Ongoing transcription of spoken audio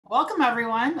Welcome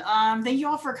everyone. Thank you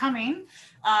all for coming.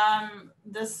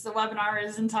 This webinar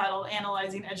is entitled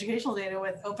Analyzing Educational Data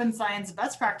with Open Science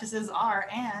Best Practices R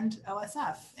and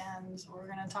OSF. And we're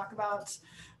going to talk about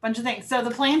a bunch of things. So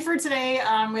the plan for today,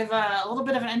 we have a little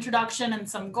bit of an introduction and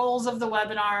some goals of the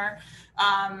webinar.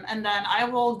 And then I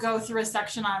will go through a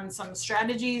section on some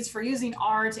strategies for using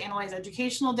R to analyze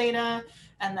educational data.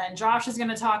 And then Josh is going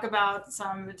to talk about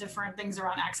some different things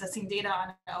around accessing data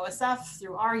on OSF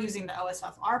through R using the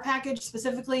OSF R package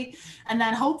specifically. And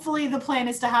then hopefully the plan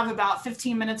is to have about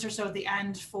 15 minutes or so at the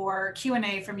end for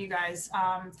Q&A from you guys.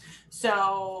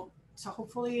 So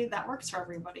hopefully that works for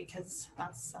everybody because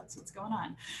that's what's going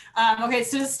on. Okay,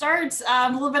 so to start,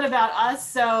 a little bit about us.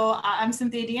 So I'm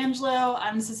Cynthia D'Angelo.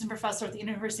 I'm assistant professor at the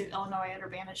University of Illinois at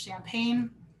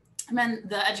Urbana-Champaign. I'm in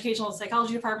the educational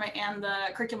psychology department and the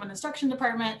curriculum and instruction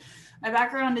department. My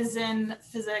background is in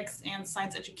physics and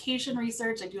science education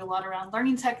research. I do a lot around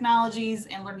learning technologies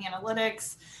and learning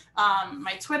analytics.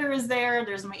 My Twitter is there.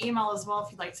 There's my email as well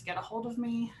if you'd like to get a hold of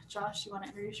me. Josh, you want to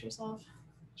introduce yourself?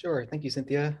 Sure. Thank you,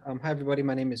 Cynthia. Hi, everybody.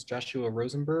 My name is Joshua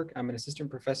Rosenberg. I'm an assistant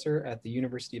professor at the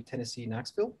University of Tennessee,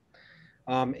 Knoxville.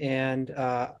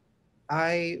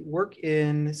 I work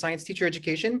in science teacher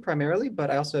education primarily,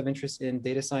 but I also have interest in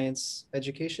data science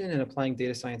education and applying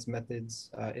data science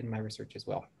methods in my research as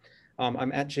well.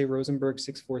 I'm at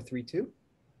jrosenberg6432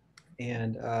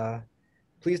 and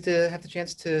pleased to have the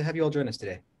chance to have you all join us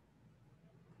today.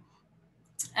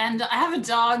 And I have a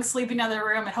dog sleeping in the other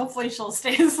room and hopefully she'll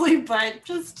stay asleep, but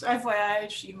just FYI,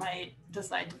 she might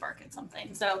decide to bark at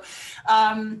something. So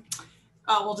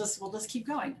we'll just keep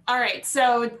going. All right,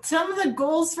 so some of the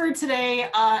goals for today,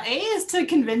 A is to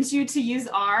convince you to use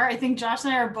R. I think Josh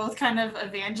and I are both kind of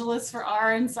evangelists for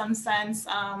R in some sense.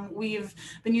 We've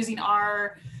been using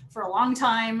R for a long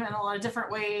time in a lot of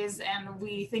different ways, and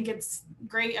we think it's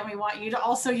great and we want you to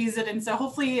also use it. And so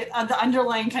hopefully the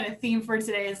underlying kind of theme for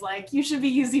today is like, you should be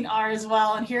using R as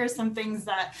well. And here are some things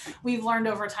that we've learned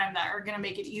over time that are gonna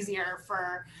make it easier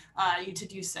for you to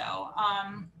do so.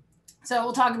 So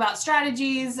we'll talk about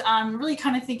strategies, really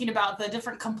kind of thinking about the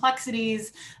different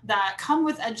complexities that come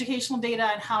with educational data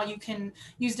and how you can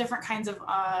use different kinds of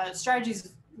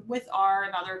strategies with R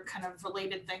and other kind of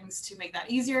related things to make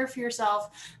that easier for yourself.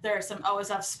 There are some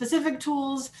OSF specific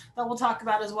tools that we'll talk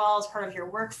about as well as part of your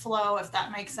workflow, if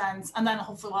that makes sense. And then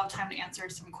hopefully we'll have time to answer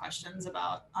some questions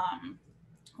about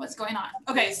what's going on.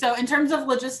 Okay, so in terms of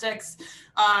logistics,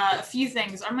 a few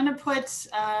things. I'm gonna put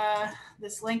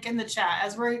this link in the chat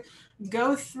as we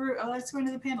go through. Oh, let's go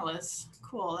into the panelists.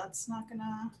 Cool, that's not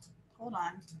gonna, hold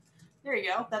on. There you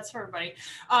go, that's for everybody.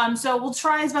 So we'll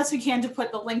try as best we can to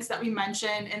put the links that we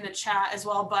mentioned in the chat as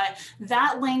well, but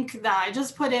that link that I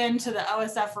just put into the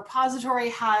OSF repository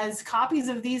has copies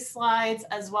of these slides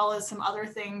as well as some other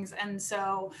things. And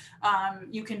so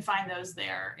you can find those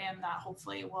there, and that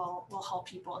hopefully will help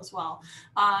people as well.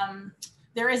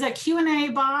 There is a Q&A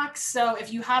box, so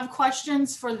if you have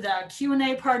questions for the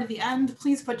Q&A part at the end,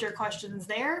 please put your questions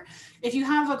there. If you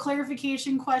have a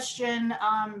clarification question,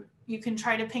 you can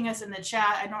try to ping us in the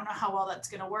chat. I don't know how well that's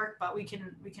going to work, but we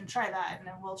can try that, and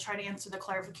then we'll try to answer the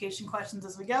clarification questions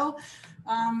as we go.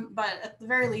 But at the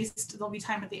very least, there'll be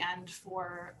time at the end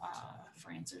for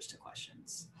answers to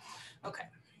questions. Okay.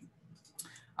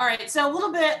 All right, so a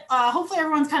little bit, hopefully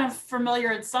everyone's kind of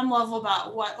familiar at some level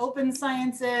about what open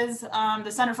science is. The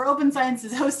Center for Open Science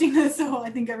is hosting this, so I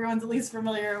think everyone's at least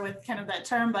familiar with kind of that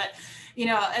term. But you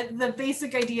know, the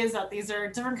basic idea is that these are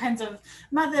different kinds of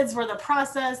methods where the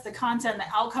process, the content, the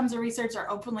outcomes of research are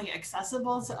openly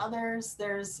accessible to others.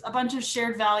 There's a bunch of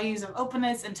shared values of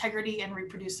openness, integrity, and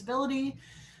reproducibility.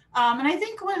 And I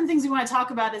think one of the things we want to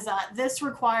talk about is that this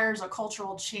requires a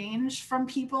cultural change from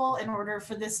people in order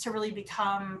for this to really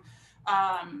become,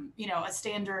 you know, a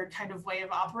standard kind of way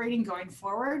of operating going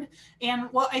forward.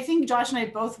 And what I think Josh and I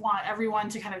both want everyone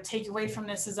to kind of take away from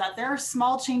this is that there are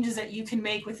small changes that you can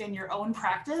make within your own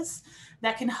practice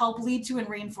that can help lead to and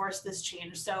reinforce this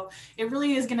change. So it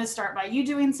really is going to start by you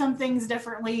doing some things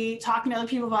differently, talking to other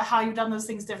people about how you've done those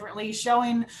things differently,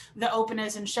 showing the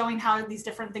openness and showing how these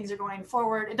different things are going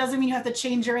forward. It doesn't mean you have to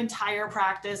change your entire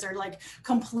practice or like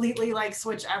completely like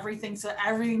switch everything so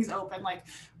everything's open. Like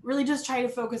really just try to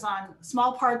focus on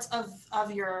small parts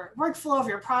of your workflow, of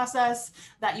your process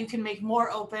that you can make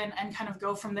more open and kind of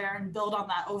go from there and build on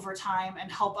that over time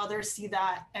and help others see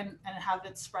that and have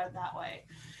it spread that way.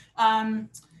 And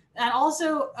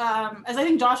also, as I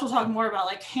think Josh will talk more about,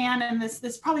 like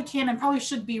this probably can and probably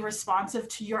should be responsive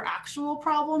to your actual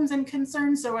problems and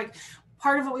concerns. So like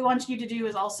part of what we want you to do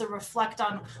is also reflect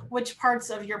on which parts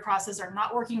of your process are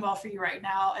not working well for you right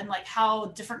now, and like how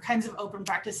different kinds of open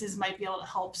practices might be able to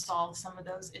help solve some of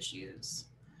those issues.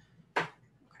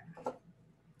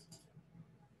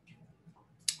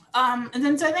 And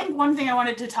then so I think one thing I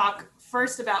wanted to talk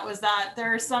first about was that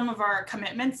there are some of our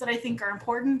commitments that I think are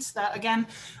important that, again,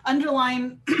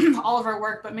 underline all of our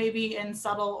work, but maybe in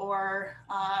subtle or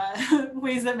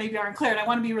ways that maybe aren't clear. And I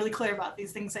want to be really clear about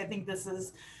these things. I think this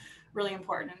is really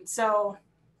important. So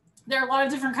there are a lot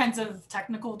of different kinds of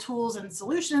technical tools and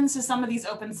solutions to some of these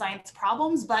open science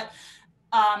problems, but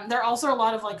there are also a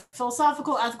lot of like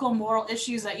philosophical, ethical, moral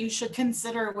issues that you should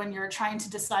consider when you're trying to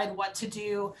decide what to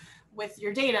do with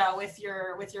your data, with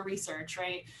your research,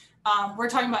 right? We're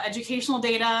talking about educational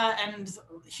data, and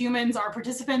humans are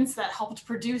participants that helped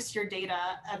produce your data.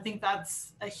 I think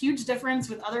that's a huge difference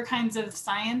with other kinds of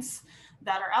science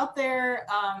that are out there.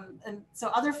 And so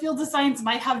other fields of science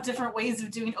might have different ways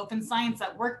of doing open science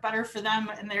that work better for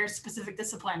them in their specific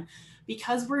discipline.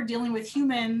 Because we're dealing with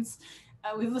humans,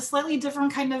 we have a slightly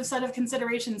different kind of set of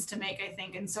considerations to make, I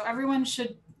think. And so everyone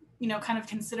should, kind of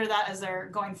consider that as they're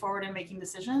going forward and making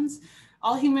decisions.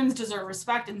 All humans deserve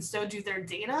respect, and so do their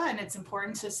data. And it's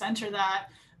important to center that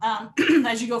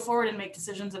as you go forward and make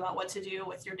decisions about what to do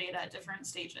with your data at different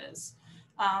stages.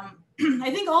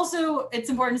 I think also it's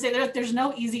important to say that there's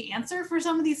no easy answer for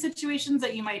some of these situations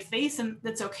that you might face, and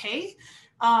that's okay.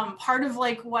 Part of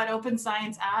like what open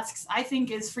science asks, I think,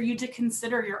 is for you to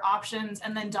consider your options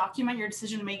and then document your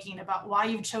decision making about why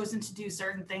you've chosen to do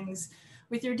certain things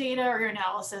with your data or your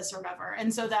analysis or whatever.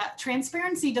 And so that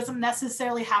transparency doesn't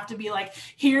necessarily have to be like,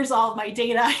 here's all of my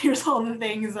data, here's all the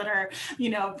things that are,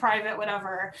 private,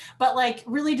 whatever, but like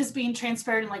really just being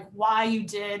transparent and like why you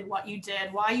did what you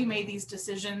did, why you made these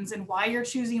decisions, and why you're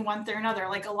choosing one thing or another.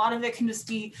 Like a lot of it can just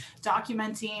be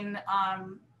documenting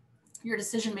your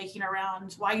decision making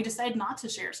around why you decide not to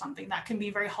share something. That can be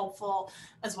very helpful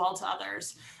as well to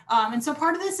others. And so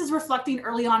part of this is reflecting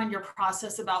early on in your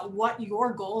process about what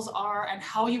your goals are and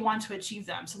how you want to achieve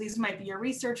them. So these might be your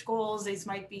research goals, these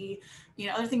might be,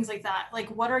 other things like that. Like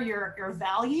what are your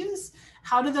values?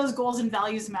 How do those goals and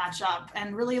values match up?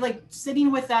 And really like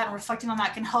sitting with that and reflecting on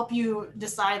that can help you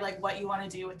decide like what you want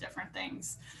to do with different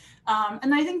things.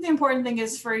 And I think the important thing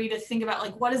is for you to think about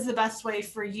like, what is the best way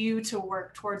for you to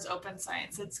work towards open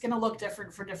science? It's going to look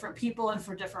different for different people and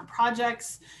for different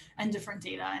projects and different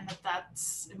data. And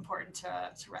that's important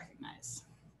to recognize.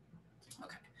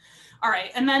 Okay. All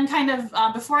right. And then kind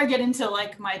of before I get into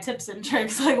like my tips and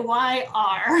tricks, like why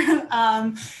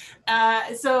R?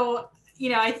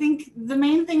 I think the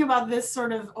main thing about this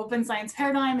sort of open science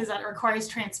paradigm is that it requires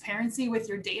transparency with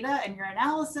your data and your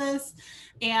analysis.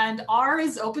 And R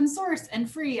is open source and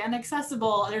free and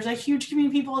accessible. There's a huge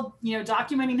community of people,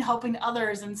 documenting, helping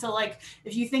others. And so like,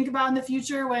 if you think about in the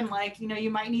future when like, you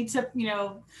might need to,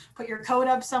 put your code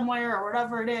up somewhere or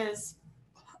whatever it is,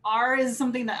 R is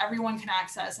something that everyone can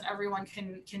access and everyone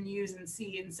can use and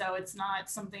see. And so it's not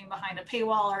something behind a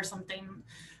paywall or something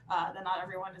that not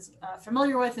everyone is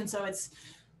familiar with. And so it's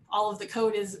all of the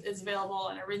code is available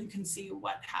and everyone can see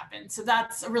what happened. So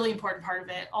that's a really important part of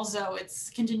it. Also, it's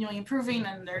continually improving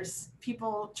and there's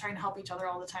people trying to help each other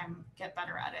all the time get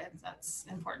better at it. That's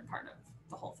an important part of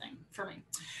the whole thing for me.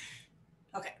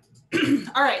 Okay.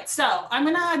 All right, so I'm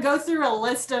gonna go through a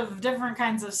list of different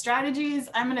kinds of strategies.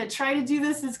 I'm gonna try to do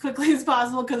this as quickly as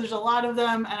possible because there's a lot of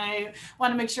them and I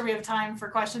wanna make sure we have time for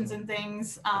questions and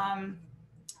things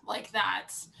like that.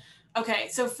 Okay,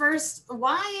 so first,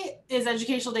 why is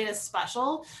educational data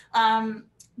special?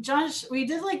 Josh, we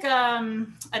did like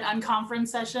an unconference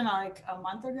session like a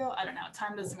month ago. I don't know,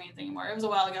 time doesn't mean anything anymore. It was a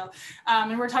while ago.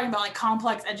 And we're talking about like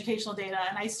complex educational data.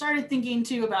 And I started thinking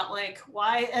too about like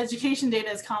why education data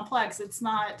is complex. It's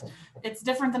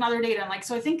different than other data. And like,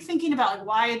 so I think thinking about like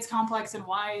why it's complex and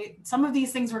why some of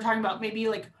these things we're talking about may be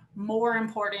like more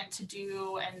important to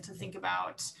do and to think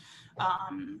about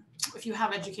if you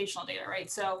have educational data,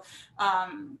 right? So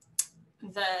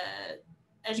the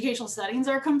educational settings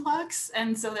are complex,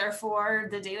 and so therefore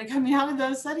the data coming out of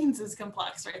those settings is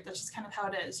complex, right? That's just kind of how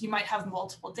it is. You might have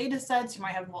multiple data sets, you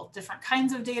might have different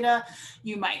kinds of data,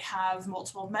 you might have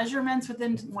multiple measurements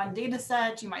within one data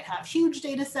set, you might have huge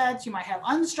data sets, you might have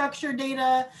unstructured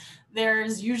data.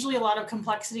 There's usually a lot of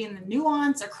complexity in the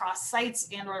nuance across sites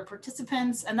and or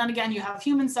participants. And then again, you have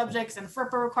human subjects and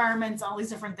FERPA requirements, all these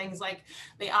different things, like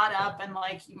they add up and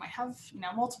like you might have,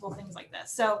 multiple things like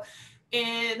this. So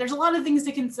there's a lot of things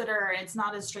to consider. It's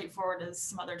not as straightforward as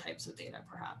some other types of data,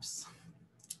 perhaps.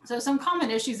 So some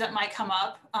common issues that might come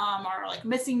up are like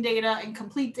missing data,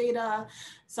 incomplete data,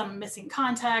 some missing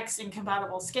context,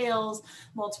 incompatible scales,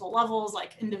 multiple levels,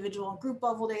 like individual and group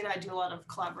level data. I do a lot of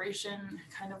collaboration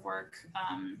kind of work.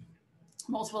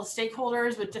 multiple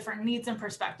stakeholders with different needs and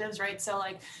perspectives, right? So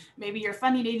like maybe your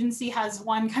funding agency has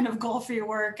one kind of goal for your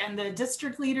work, and the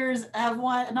district leaders have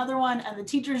another one, and the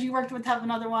teachers you worked with have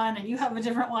another one, and you have a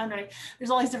different one, right? There's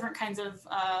all these different kinds of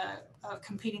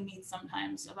competing needs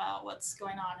sometimes about what's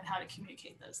going on and how to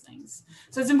communicate those things.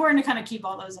 So it's important to kind of keep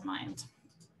all those in mind.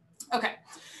 Okay,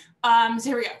 so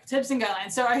here we go, tips and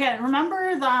guidelines. So again,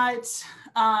 remember that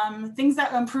things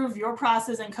that improve your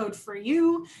process and code for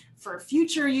you, for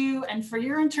future you, and for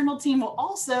your internal team will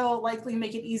also likely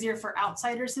make it easier for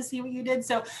outsiders to see what you did.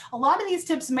 So a lot of these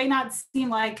tips may not seem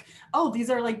like, oh, these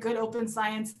are like good open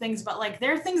science things, but like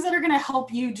they're things that are going to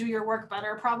help you do your work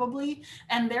better probably.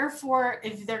 And therefore,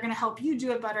 if they're going to help you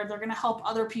do it better, they're going to help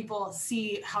other people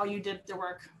see how you did the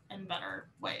work in better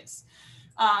ways.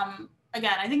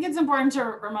 Again, I think it's important to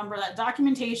remember that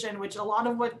documentation, which a lot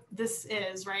of what this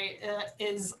is, right,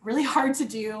 is really hard to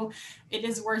do. It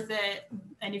is worth it.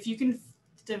 And if you can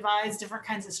devise different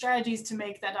kinds of strategies to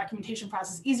make that documentation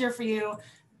process easier for you,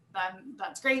 then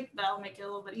that's great. That'll make it a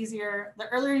little bit easier. The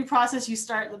earlier you process you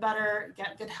start, the better.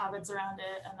 Get good habits around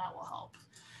it, and that will help.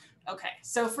 Okay,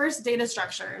 so first, data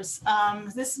structures.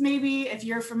 This maybe, if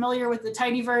you're familiar with the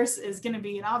tidyverse, is going to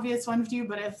be an obvious one for you,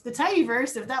 but if the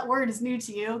tidyverse, if that word is new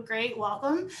to you, great,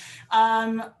 welcome.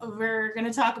 We're going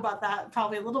to talk about that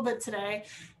probably a little bit today.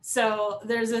 So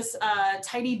there's this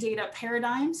tidy data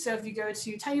paradigm. So if you go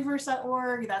to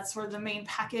tidyverse.org, that's where the main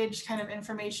package kind of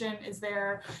information is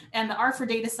there. And the R for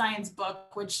Data Science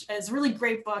book, which is a really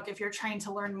great book if you're trying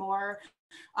to learn more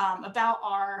about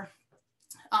R.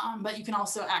 But you can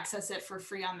also access it for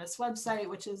free on this website,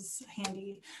 which is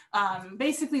handy.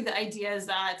 Basically, the idea is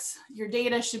that your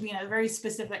data should be in a very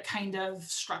specific kind of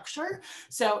structure.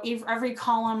 So if every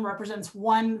column represents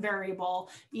one variable,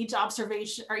 each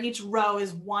observation or each row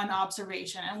is one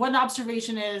observation. And what an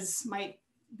observation is might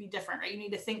be different, right? You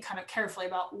need to think kind of carefully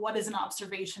about what is an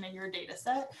observation in your data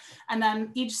set. And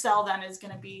then each cell then is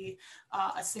going to be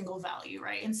a single value,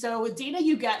 right? And so data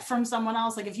you get from someone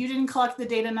else, like if you didn't collect the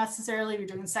data necessarily, you're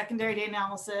doing secondary data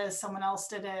analysis, someone else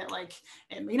did it, like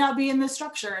it may not be in this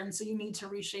structure. And so you need to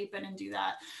reshape it and do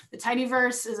that. The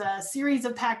tidyverse is a series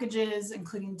of packages,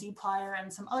 including dplyr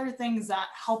and some other things that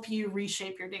help you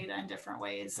reshape your data in different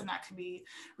ways. And that can be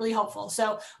really helpful.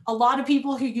 So a lot of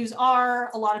people who use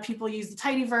R, a lot of people use the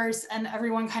tidyverse, and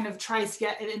everyone kind of tries to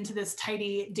get it into this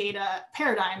tidy data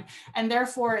paradigm. And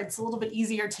therefore it's a little bit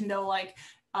easier to know like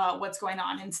what's going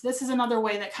on. And so this is another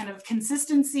way that kind of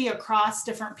consistency across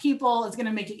different people is going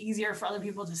to make it easier for other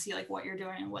people to see like what you're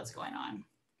doing and what's going on.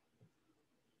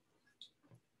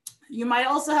 You might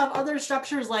also have other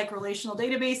structures like relational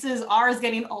databases. R is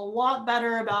getting a lot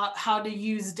better about how to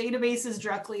use databases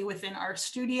directly within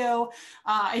RStudio.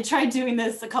 I tried doing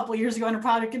this a couple years ago in a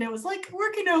project and it was like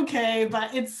working okay,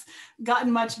 but it's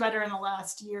gotten much better in the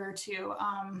last year or two.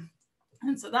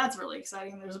 And so that's really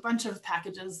exciting. There's a bunch of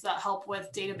packages that help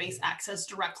with database access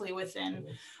directly within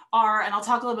R. And I'll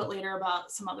talk a little bit later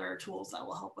about some other tools that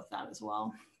will help with that as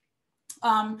well.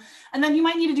 And then you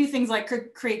might need to do things like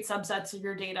create subsets of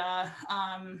your data,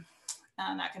 and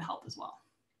that can help as well.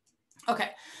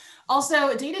 Okay.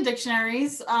 Also, data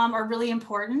dictionaries are really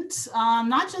important,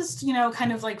 not just, you know,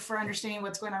 kind of like for understanding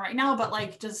what's going on right now, but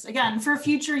like just, again, for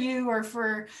future you or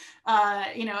for,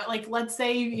 you know, like let's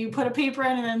say you put a paper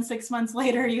in and then 6 months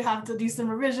later you have to do some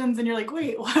revisions and you're like,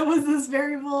 wait, what was this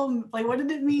variable? Like, what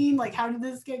did it mean? Like, how did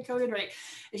this get coded, right?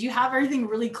 If you have everything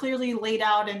really clearly laid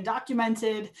out and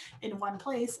documented in one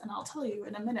place, and I'll tell you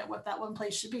in a minute what that one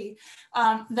place should be,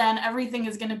 then everything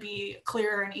is going to be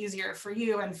clearer and easier for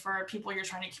you and for people you're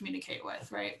trying to communicate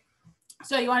with, right?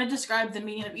 So you want to describe the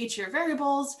meaning of each of your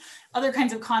variables, other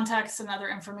kinds of context and other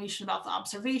information about the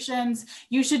observations.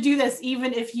 You should do this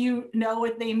even if you know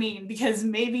what they mean, because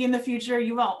maybe in the future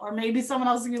you won't, or maybe someone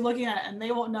else will be looking at it and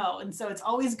they won't know. And so it's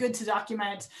always good to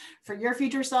document for your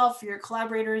future self, for your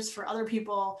collaborators, for other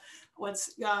people,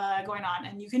 what's going on.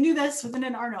 And you can do this within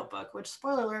an R notebook, which,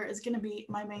 spoiler alert, is going to be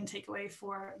my main takeaway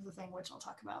for the thing, which I'll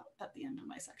talk about at the end of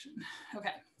my section.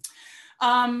 Okay.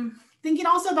 Thinking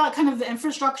also about kind of the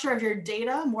infrastructure of your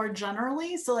data more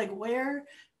generally. So like where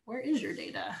is your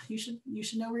data? You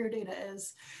should know where your data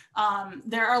is.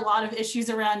 There are a lot of issues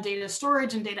around data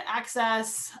storage and data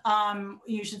access.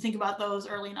 You should think about those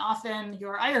early and often.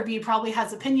 Your IRB probably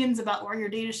has opinions about where your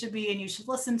data should be and you should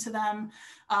listen to them.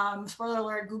 Spoiler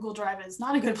alert, Google Drive is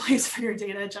not a good place for your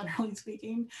data, generally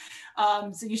speaking.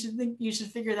 So you should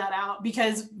figure that out,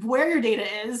 because where your data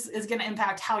is going to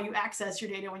impact how you access your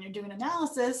data when you're doing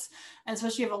analysis, and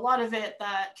especially if you have a lot of it,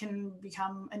 that can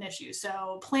become an issue.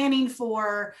 So planning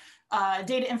for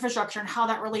data infrastructure and how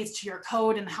that relates to your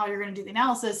code and how you're going to do the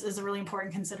analysis is a really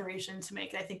important consideration to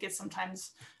make. I think it's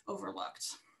sometimes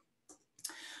overlooked.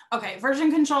 Okay,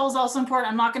 version control is also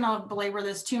important. I'm not going to belabor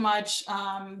this too much.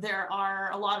 There are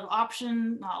a lot of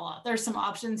options, not a lot, there's some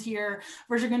options here.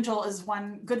 Version control is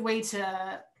one good way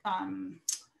to kind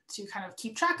of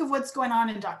keep track of what's going on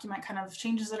and document kind of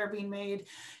changes that are being made.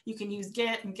 You can use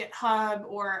Git and GitHub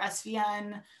or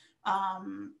SVN.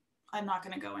 I'm not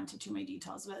going to go into too many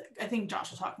details, but I think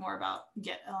Josh will talk more about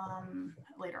Git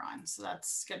later on. So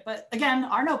that's good. But again,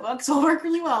 our notebooks will work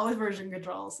really well with version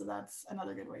control. So that's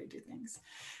another good way to do things.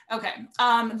 Okay.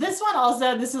 This one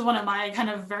also, this is one of my kind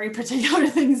of very particular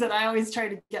things that I always try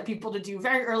to get people to do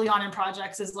very early on in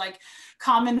projects, is like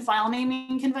common file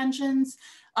naming conventions.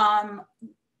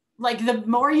 Like the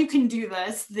more you can do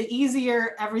this, the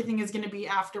easier everything is going to be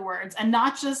afterwards. And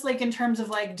not just like in terms of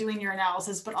like doing your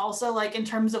analysis, but also like in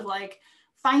terms of like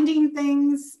finding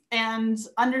things and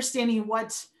understanding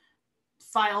what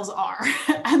files are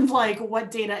and like what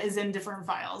data is in different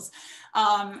files.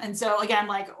 And so again,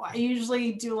 like I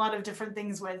usually do a lot of different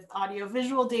things with audio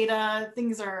visual data.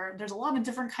 There's a lot of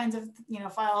different kinds of,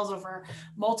 files over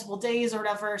multiple days or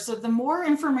whatever. So the more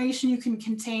information you can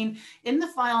contain in the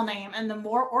file name and the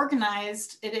more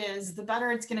organized it is, the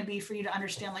better it's going to be for you to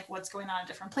understand like what's going on in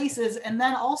different places. And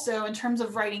then also in terms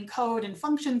of writing code and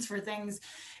functions for things,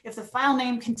 if the file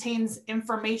name contains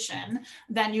information,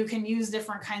 then you can use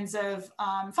different kinds of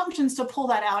functions to pull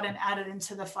that out and add it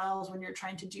into the files when you're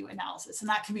trying to do analysis. And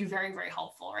that can be very, very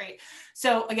helpful, right?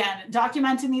 So again,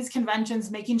 documenting these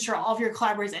conventions, making sure all of your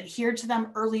collaborators adhere to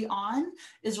them early on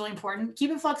is really important.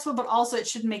 Keep it flexible, but also it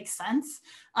should make sense.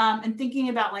 And thinking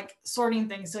about like sorting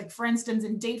things. So like for instance,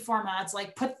 in date formats,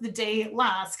 like put the date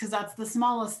last because that's the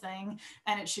smallest thing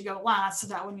and it should go last so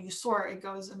that when you sort, it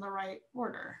goes in the right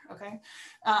order, okay?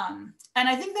 And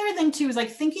I think the other thing too is like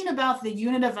thinking about the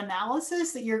unit of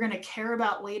analysis that you're going to care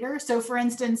about later. So for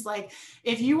instance, like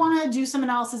if you want to do some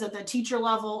analysis at the teacher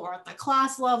level or at the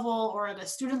class level or at a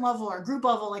student level or group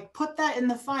level, like put that in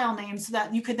the file name so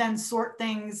that you could then sort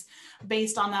things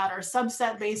based on that or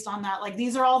subset based on that. Like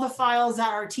these are all the files that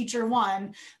are teacher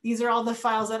 1. These are all the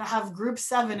files that have group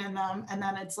 7 in them. And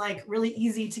then it's like really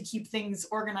easy to keep things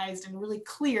organized and really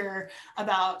clear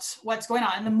about what's going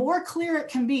on. And the more clear it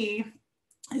can be,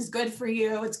 is good for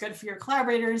you, it's good for your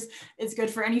collaborators, it's good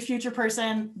for any future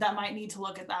person that might need to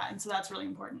look at that. And so that's really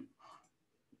important.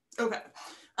 Okay.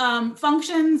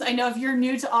 Functions, I know if you're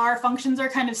new to R, functions are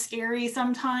kind of scary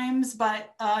sometimes,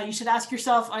 but you should ask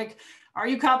yourself, like, are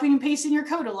you copying and pasting your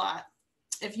code a lot?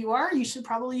 If you are, you should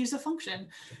probably use a function.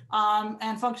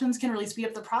 And functions can really speed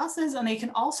up the process, and they can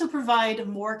also provide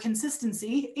more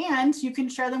consistency, and you can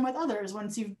share them with others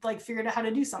once you've like figured out how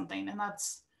to do something, and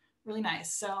that's really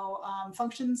nice. So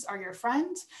functions are your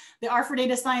friend. The R for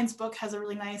Data Science book has a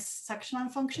really nice section on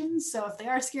functions. So if they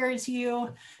are scary to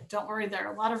you, don't worry, there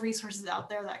are a lot of resources out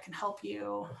there that can help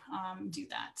you do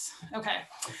that. Okay.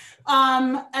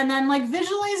 And then like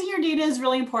visualizing your data is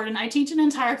really important. I teach an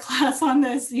entire class on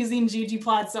this using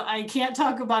ggplot, so I can't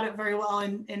talk about it very well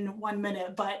in 1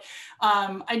 minute, but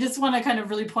I just want to kind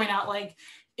of really point out like,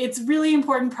 it's really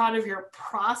important part of your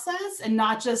process and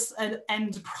not just an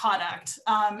end product.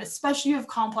 Especially if you have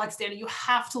complex data, you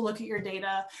have to look at your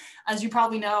data. As you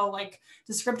probably know, like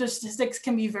descriptive statistics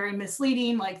can be very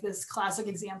misleading. Like this classic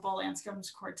example, Anscombe's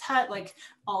quartet, like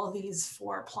all of these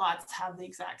 4 plots have the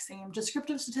exact same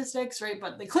descriptive statistics, right?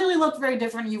 But they clearly look very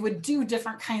different. You would do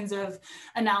different kinds of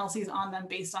analyses on them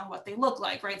based on what they look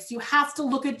like, right? So you have to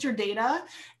look at your data,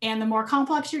 and the more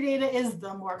complex your data is,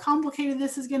 the more complicated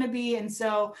this is going to be. And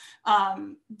so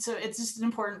it's just an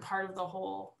important part of the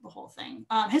whole thing.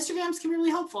 Histograms can be really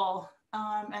helpful,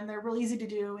 and they're really easy to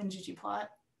do in ggplot.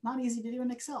 Not easy to do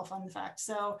in Excel, fun fact.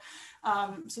 So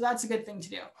that's a good thing to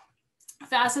do.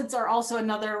 Facets are also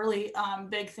another really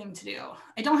big thing to do.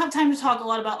 I don't have time to talk a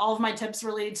lot about all of my tips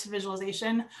related to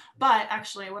visualization, but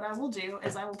actually what I will do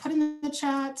is I will put in the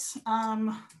chat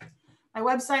my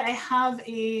website. I have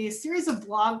a series of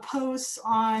blog posts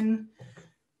on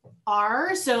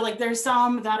R. So like there's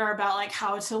some that are about like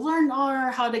how to learn R,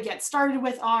 how to get started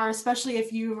with R, especially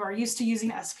if you are used to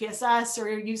using SPSS or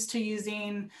you're used to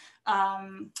using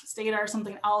Stata or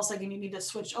something else, like, and you need to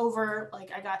switch over,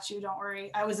 like, I got you, don't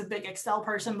worry. I was a big Excel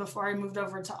person before I moved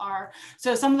over to R.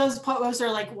 So some of those posts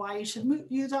are like why you should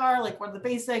use R, like what are the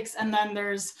basics. And then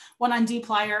there's one on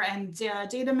dplyr and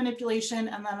data manipulation,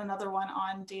 and then another one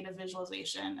on data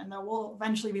visualization. And there will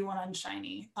eventually be one on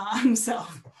Shiny. So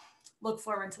look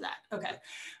forward to that. Okay.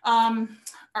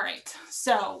 All right.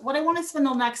 So what I want to spend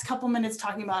the next couple minutes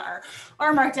talking about are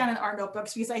R Markdown and R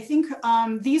notebooks, because I think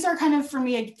these are kind of, for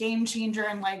me, a game changer.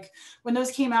 And like when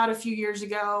those came out a few years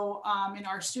ago in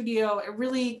our studio, it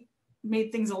really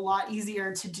made things a lot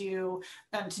easier to do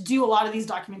a lot of these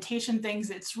documentation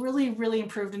things. It's really, really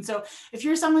improved. And so if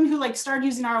you're someone who like started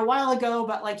using R a while ago,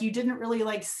 but like you didn't really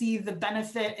like see the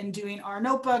benefit in doing R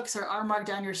notebooks or R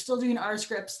Markdown, you're still doing R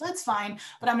scripts, that's fine.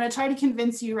 But I'm going to try to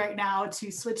convince you right now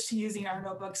to switch to using R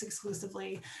notebooks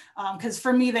exclusively. Because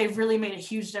for me, they've really made a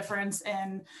huge difference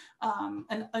in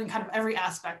kind of every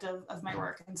aspect of my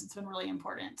work. And it's been really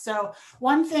important. So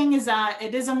one thing is that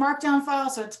it is a markdown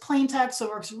file. So it's plain text. So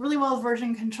it works really well with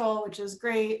version control, which is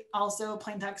great. Also,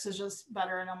 plain text is just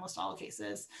better in almost all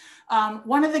cases.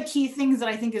 One of the key things that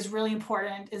I think is really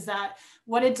important is that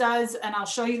what it does, and I'll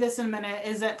show you this in a minute,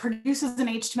 is it produces an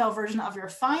HTML version of your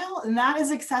file, and that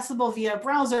is accessible via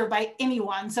browser by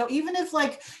anyone. So even if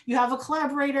like you have a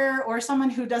collaborator or someone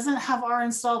who doesn't have R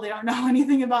installed, they don't know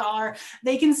anything about R,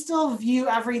 they can still view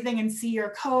everything and see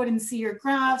your code and see your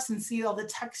graphs and see all the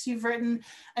text you've written.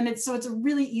 And it's a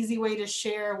really easy way to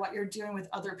share what you're doing with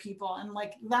other people. And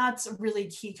like, that's a really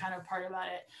key kind of part about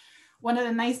it. One of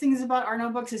the nice things about R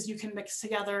notebooks is you can mix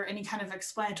together any kind of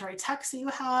explanatory text that you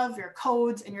have, your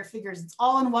codes and your figures. It's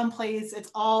all in one place. It's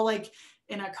all like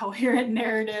in a coherent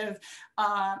narrative.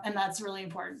 And that's really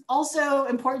important. Also,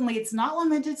 importantly, it's not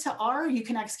limited to R. You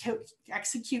can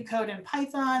execute code in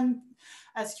Python,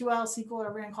 SQL, SQL,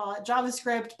 whatever you can call it,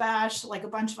 JavaScript, Bash, like a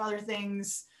bunch of other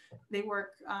things. They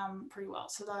work pretty well.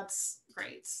 So that's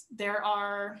great. There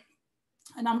are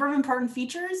a number of important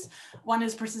features. One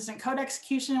is persistent code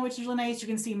execution, which is really nice. You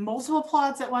can see multiple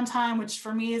plots at one time, which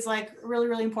for me is like really,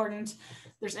 really important.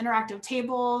 There's interactive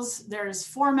tables, there's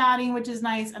formatting, which is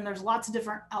nice, and there's lots of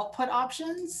different output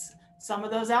options. Some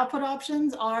of those output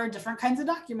options are different kinds of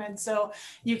documents. So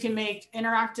you can make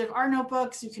interactive R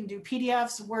notebooks, you can do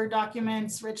PDFs, Word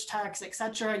documents, rich text,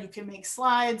 etc. You can make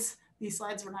slides. These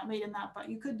slides were not made in that, but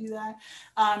you could do that.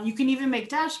 You can even make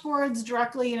dashboards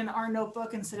directly in an R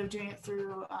notebook instead of doing it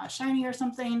through Shiny or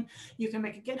something. You can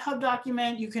make a GitHub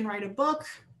document. You can write a book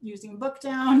using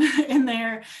Bookdown in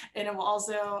there, and it will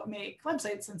also make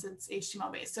websites since it's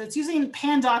HTML based. So it's using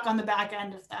Pandoc on the back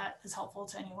end if that is helpful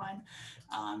to anyone.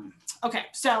 Okay,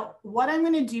 so what I'm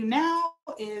going to do now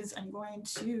is I'm going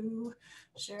to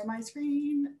share my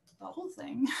screen, the whole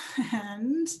thing,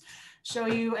 and show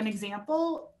you an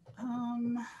example.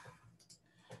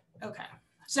 Okay,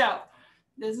 so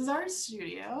this is our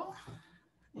studio,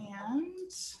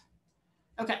 and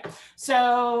okay,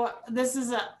 so this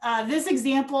is this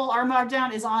example, R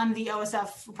Markdown is on the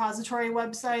OSF repository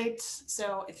website.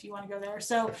 So if you want to go there,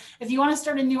 so if you want to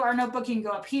start a new R notebook, you can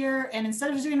go up here, and instead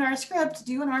of doing our script,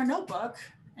 do an R notebook,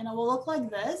 and it will look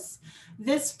like this.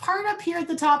 This part up here at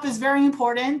the top is very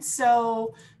important,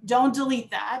 so don't delete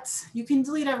that. You can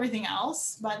delete everything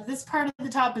else, but this part at the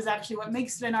top is actually what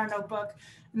makes it in our notebook.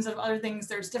 Instead of other things,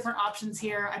 there's different options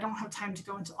here. I don't have time to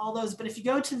go into all those, but if you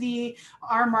go to the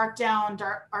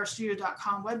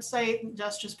rmarkdown.rstudio.com website,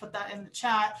 just put that in the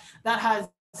chat, that has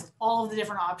all of the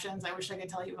different options. I wish I could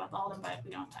tell you about all of them, but we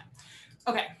don't have time.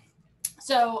 Okay.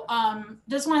 So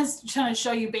this one is trying to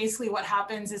show you basically what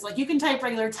happens is like you can type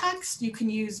regular text, you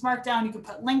can use Markdown, you can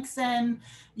put links in,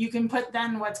 you can put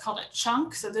then what's called a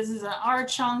chunk. So this is an R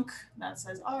chunk that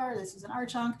says R, this is an R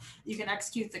chunk. You can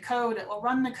execute the code, it will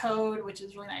run the code, which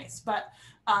is really nice. But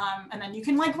and then you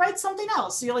can like write something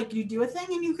else. So you do a thing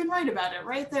and you can write about it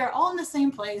right there, all in the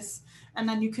same place. And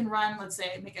then you can run, let's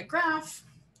say, make a graph.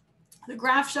 The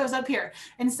graph shows up here.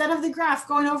 Instead of the graph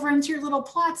going over into your little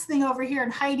plots thing over here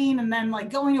and hiding and then like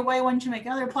going away once you make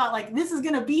another plot, like this is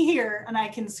gonna be here, and I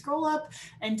can scroll up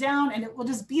and down and it will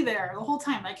just be there the whole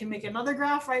time. I can make another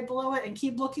graph right below it and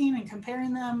keep looking and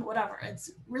comparing them, whatever.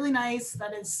 It's really nice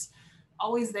that it's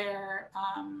always there,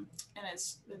 and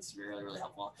it's really, really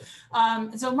helpful.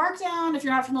 So Markdown, if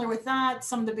you're not familiar with that,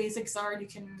 some of the basics are you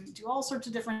can do all sorts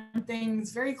of different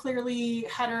things very clearly,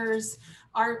 headers.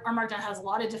 Our Markdown has a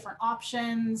lot of different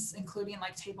options, including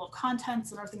like table of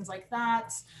contents and other things like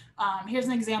that. Here's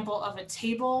an example of a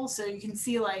table. So you can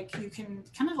see like you can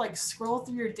kind of like scroll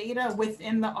through your data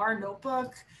within the R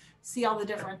notebook see all the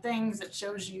different things. It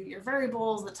shows you your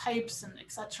variables, the types, and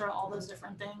etc., all those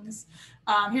different things.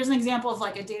 Here's an example of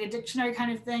like a data dictionary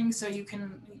kind of thing. So you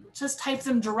can just type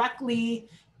them directly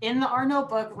in the R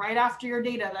notebook right after your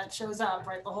data that shows up,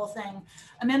 right, the whole thing.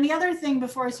 And then the other thing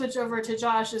before I switch over to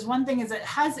Josh is one thing is it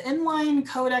has inline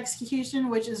code execution,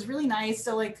 which is really nice.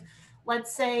 So like,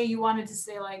 let's say you wanted to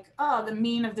say like, oh, the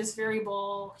mean of this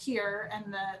variable here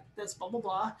and this blah, blah,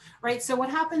 blah, right? So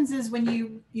what happens is when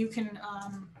you can,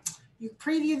 you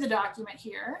preview the document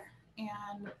here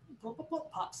and blah, blah, blah,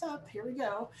 pops up, here we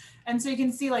go. And so you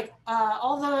can see like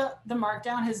all the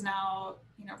markdown has now,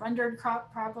 rendered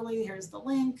properly. Here's the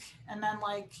link. And then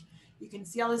like, you can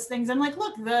see all these things and like,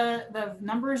 look, the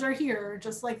numbers are here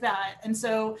just like that. And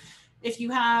so if you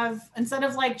have, instead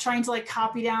of like trying to like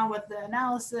copy down what the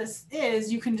analysis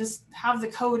is, you can just have the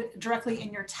code directly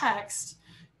in your text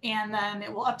and then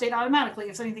it will update automatically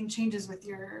if anything changes with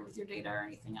your data or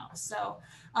anything else. So,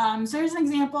 so here's an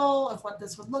example of what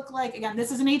this would look like. Again,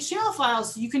 this is an HTML file,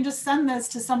 so you can just send this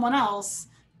to someone else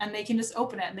and they can just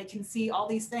open it and they can see all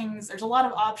these things. There's a lot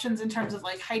of options in terms of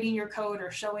like hiding your code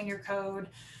or showing your code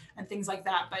and things like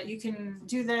that. But you can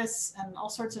do this and all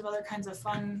sorts of other kinds of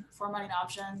fun formatting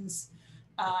options.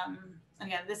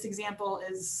 Again, this example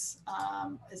is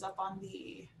up on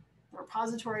the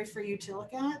repository for you to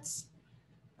look at.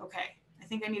 Okay, I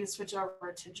think I need to switch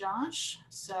over to Josh.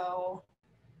 So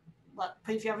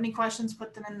if you have any questions,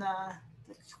 put them in the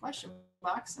question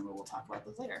box and we will talk about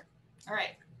those later. All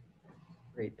right.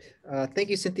 Great. Thank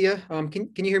you, Cynthia.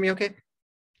 Can you hear me okay?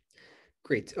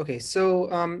 Great. Okay, so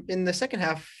in the second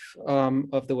half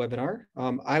of the webinar,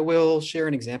 I will share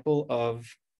an example of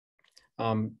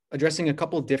addressing a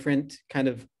couple different kind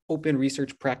of open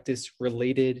research practice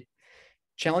related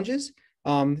challenges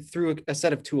through a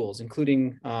set of tools,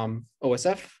 including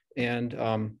OSF and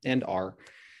R.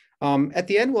 At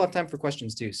the end, we'll have time for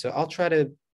questions too. So I'll try to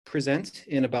present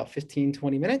in about 15,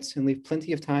 20 minutes and leave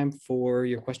plenty of time for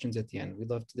your questions at the end.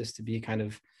 We'd love this to be kind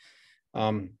of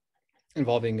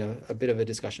involving a bit of a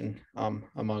discussion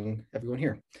among everyone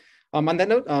here. On that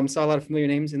note, saw a lot of familiar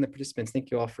names in the participants. Thank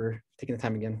you all for taking the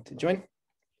time again to join,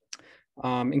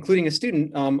 including a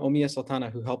student, Omiya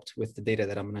Sultana, who helped with the data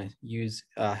that I'm going to use,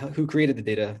 who created the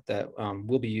data that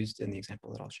will be used in the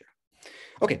example that I'll share.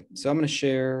 Okay, so I'm going to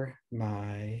share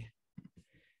my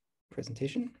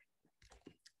presentation.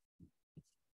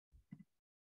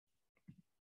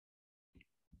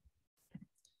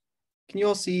 Can you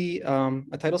all see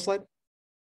a title slide?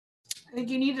 I think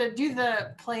you need to do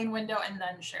the plain window and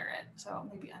then share it. So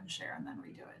maybe unshare and then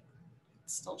redo it.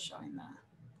 It's still showing the.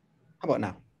 How about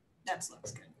now? That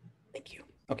looks good. Thank you.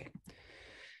 Okay.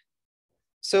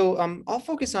 So I'll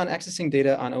focus on accessing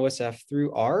data on OSF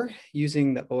through R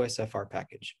using the OSFR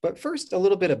package. But first, a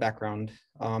little bit of background.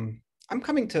 I'm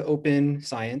coming to open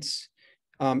science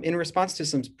in response to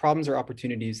some problems or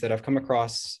opportunities that I've come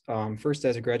across first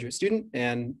as a graduate student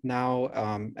and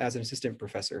now as an assistant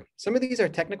professor. Some of these are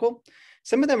technical.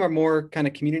 Some of them are more kind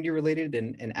of community related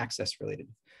and access related.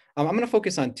 I'm going to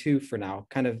focus on two for now,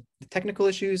 kind of the technical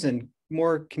issues and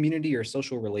more community or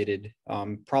social related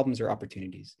problems or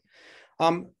opportunities.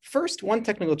 First, one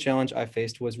technical challenge I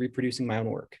faced was reproducing my own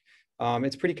work.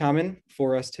 It's pretty common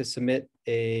for us to submit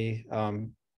a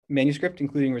manuscript,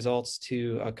 including results,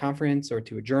 to a conference or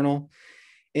to a journal.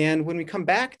 And when we come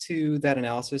back to that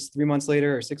analysis 3 months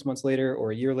later or 6 months later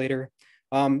or a year later,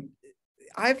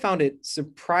 I found it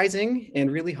surprising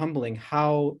and really humbling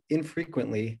how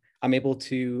infrequently I'm able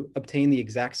to obtain the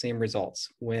exact same results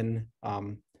when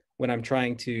I'm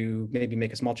trying to maybe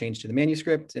make a small change to the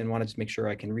manuscript and want to just make sure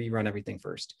I can rerun everything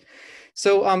first.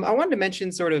 So I wanted to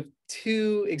mention sort of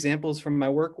two examples from my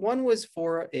work. One was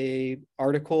for an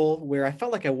article where I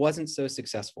felt like I wasn't so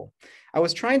successful. I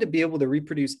was trying to be able to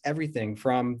reproduce everything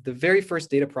from the very first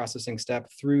data processing step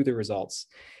through the results.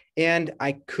 And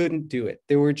I couldn't do it.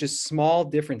 There were just small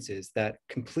differences that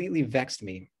completely vexed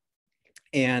me.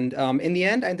 And in the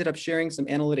end, I ended up sharing some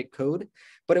analytic code,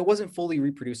 but it wasn't fully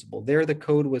reproducible. There, the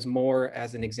code was more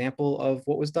as an example of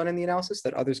what was done in the analysis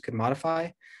that others could modify,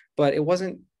 but it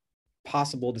wasn't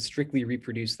possible to strictly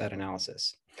reproduce that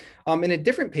analysis. In a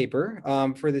different paper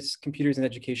for this computers in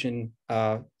education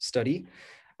study,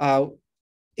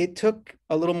 it took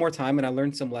a little more time and I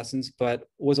learned some lessons, but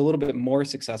was a little bit more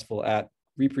successful at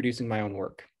reproducing my own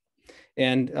work.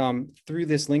 And through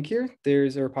this link here,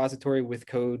 there's a repository with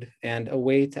code and a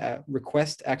way to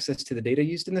request access to the data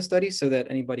used in the study so that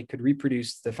anybody could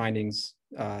reproduce the findings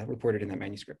reported in that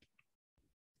manuscript.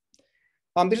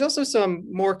 There's also some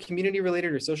more community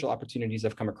related or social opportunities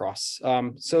I've come across.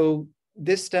 So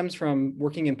this stems from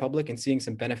working in public and seeing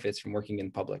some benefits from working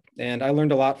in public. And I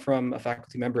learned a lot from a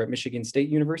faculty member at Michigan State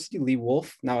University, Lee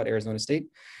Wolf, now at Arizona State,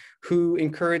 who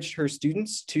encouraged her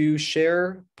students to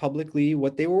share publicly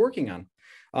what they were working on.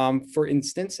 For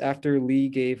instance, after Lee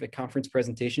gave a conference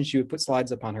presentation, she would put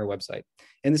slides up on her website.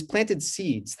 And this planted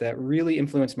seeds that really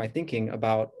influenced my thinking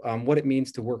about what it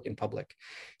means to work in public.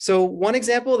 So one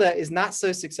example that is not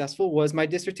so successful was my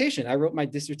dissertation. I wrote my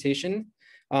dissertation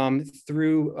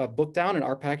through a Bookdown, an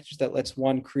R package that lets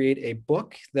one create a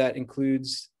book that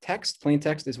includes text, plain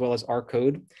text, as well as R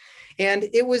code. And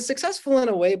it was successful in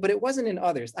a way, but it wasn't in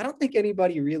others. I don't think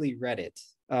anybody really read it.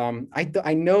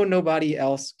 I know nobody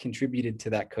else contributed to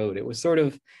that code. It was sort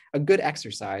of a good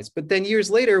exercise. But then years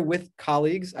later with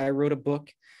colleagues, I wrote a book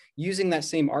using that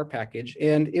same R package.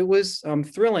 And it was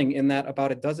thrilling in that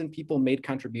about a dozen people made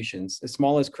contributions, as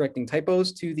small as correcting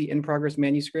typos to the in-progress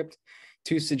manuscript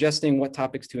to suggesting what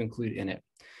topics to include in it.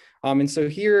 And so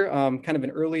here, kind of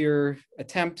an earlier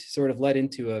attempt sort of led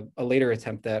into a later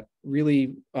attempt that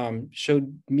really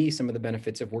showed me some of the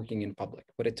benefits of working in public,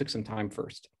 but it took some time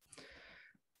first.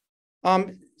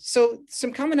 So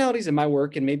some commonalities in my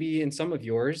work and maybe in some of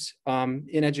yours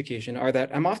in education are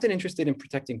that I'm often interested in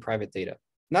protecting private data.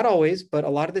 Not always, but a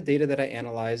lot of the data that I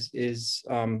analyze is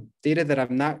data that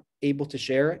I'm not able to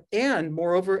share, and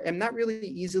moreover, I'm not really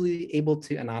easily able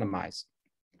to anonymize.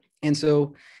 And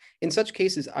so in such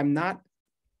cases, I'm not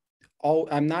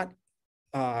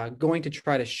going to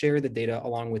try to share the data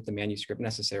along with the manuscript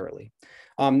necessarily.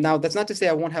 Now, that's not to say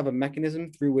I won't have a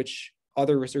mechanism through which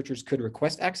other researchers could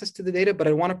request access to the data, but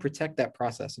I want to protect that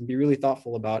process and be really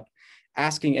thoughtful about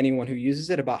asking anyone who uses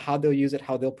it about how they'll use it,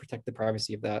 how they'll protect the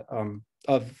privacy of that,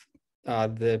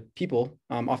 the people,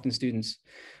 often students,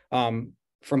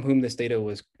 from whom this data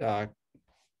was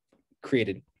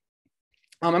created.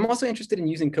 I'm also interested in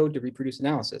using code to reproduce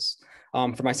analysis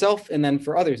for myself and then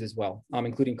for others as well,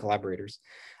 including collaborators.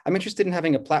 I'm interested in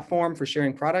having a platform for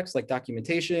sharing products like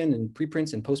documentation and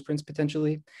preprints and postprints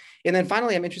potentially. And then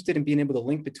finally, I'm interested in being able to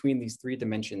link between these three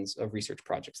dimensions of research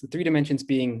projects. The three dimensions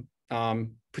being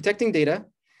protecting data,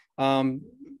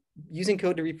 using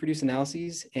code to reproduce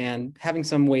analyses, and having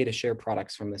some way to share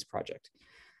products from this project.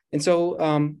 And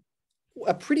so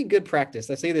a pretty good practice,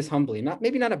 I say this humbly,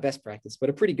 maybe not a best practice, but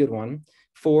a pretty good one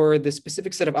for the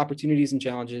specific set of opportunities and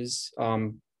challenges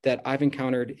that I've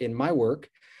encountered in my work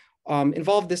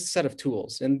involve this set of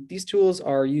tools. And these tools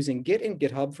are using Git and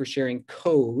GitHub for sharing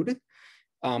code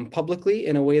publicly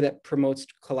in a way that promotes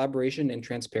collaboration and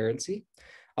transparency.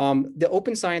 The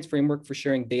open science framework for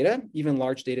sharing data, even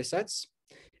large data sets,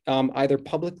 either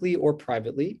publicly or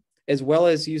privately, as well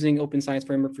as using open science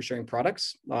framework for sharing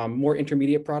products, more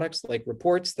intermediate products like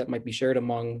reports that might be shared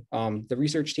among the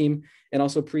research team, and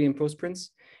also pre and post prints.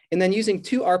 And then using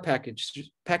two R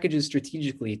packages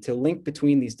strategically to link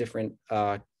between these different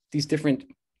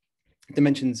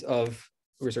dimensions of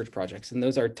research projects. And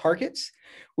those are targets,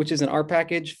 which is an R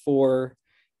package for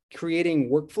creating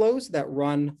workflows that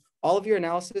run all of your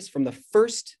analysis from the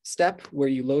first step where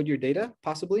you load your data,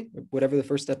 possibly, whatever the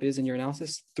first step is in your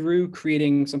analysis, through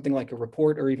creating something like a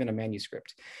report or even a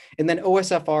manuscript. And then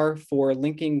OSFR for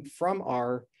linking from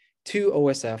R to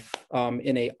OSF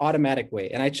in an automatic way.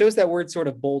 And I chose that word sort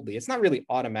of boldly. It's not really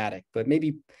automatic, but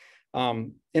maybe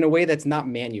in a way that's not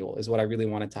manual is what I really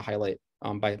wanted to highlight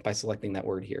by selecting that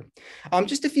word here.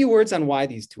 Just a few words on why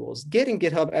these tools. Git and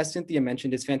GitHub, as Cynthia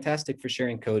mentioned, is fantastic for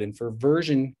sharing code and for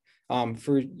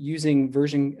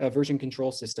using a version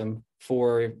control system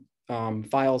for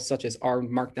files such as R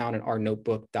Markdown and R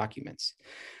Notebook documents.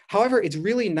 However, it's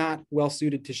really not well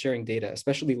suited to sharing data,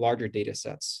 especially larger data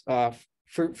sets,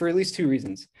 for at least two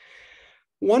reasons.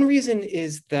 One reason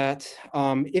is that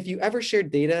if you ever share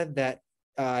data that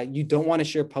you don't want to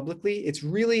share publicly, it's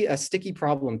really a sticky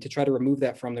problem to try to remove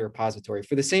that from the repository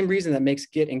for the same reason that makes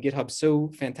Git and GitHub so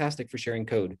fantastic for sharing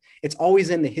code. It's always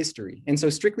in the history. And so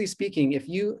strictly speaking, if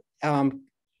you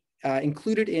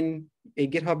included in a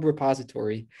GitHub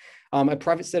repository a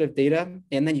private set of data,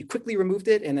 and then you quickly removed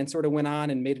it and then sort of went on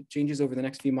and made changes over the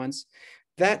next few months,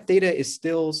 that data is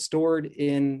still stored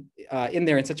in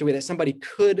there in such a way that somebody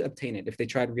could obtain it if they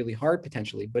tried really hard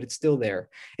potentially, but it's still there.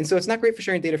 And so it's not great for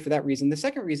sharing data for that reason. The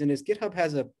second reason is GitHub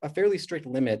has a fairly strict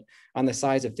limit on the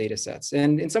size of data sets.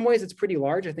 And in some ways it's pretty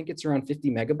large. I think it's around 50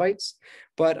 megabytes,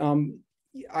 but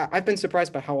I've been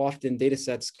surprised by how often data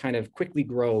sets kind of quickly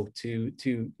grow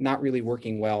to not really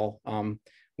working well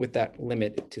with that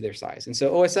limit to their size. And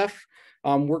so OSF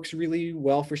works really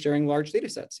well for sharing large data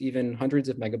sets, even hundreds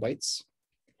of megabytes.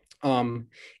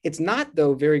 It's not,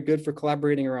 though, very good for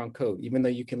collaborating around code. Even though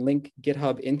you can link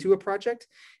GitHub into a project,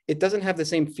 it doesn't have the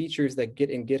same features that Git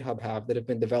and GitHub have that have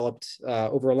been developed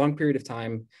over a long period of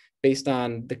time based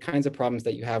on the kinds of problems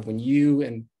that you have when you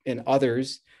and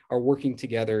others are working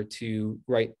together to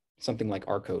write something like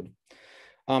our code.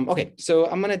 Okay, so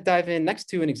I'm going to dive in next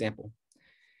to an example.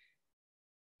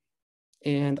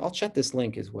 And I'll chat this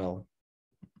link as well.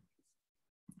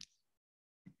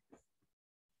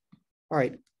 All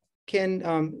right,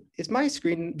 is my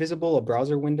screen visible, a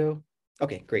browser window?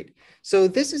 Okay, great. So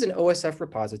this is an OSF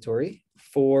repository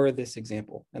for this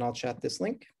example, and I'll chat this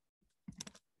link.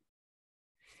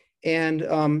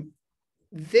 And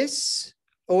this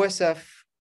OSF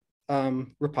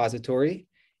repository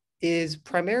is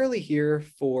primarily here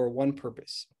for one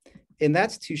purpose, and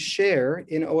that's to share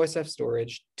in OSF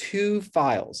storage two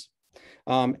files,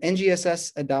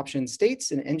 NGSS adoption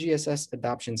states and NGSS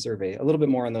adoption survey. A little bit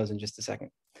more on those in just a second.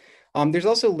 There's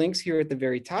also links here at the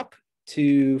very top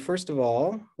to, first of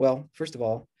all,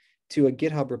 to a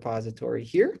GitHub repository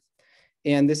here.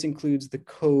 And this includes the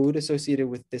code associated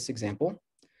with this example,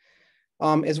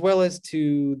 as well as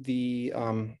to the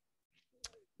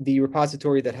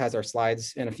repository that has our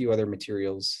slides and a few other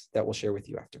materials that we'll share with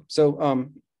you after. So,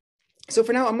 so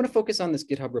for now, I'm going to focus on this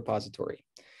GitHub repository.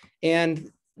 And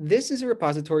this is a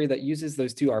repository that uses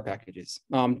those two R packages.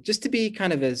 Just to be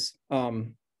kind of as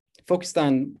focused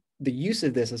on the use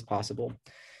of this as possible,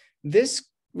 this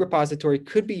repository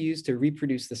could be used to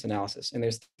reproduce this analysis. And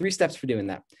there's 3 steps for doing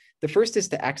that. The first is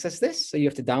to access this. So you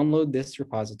have to download this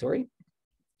repository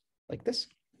like this.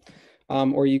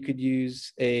 Or you could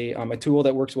use a tool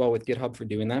that works well with GitHub for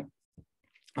doing that.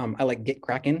 I like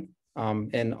Gitkraken,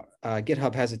 and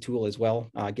GitHub has a tool as well,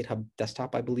 GitHub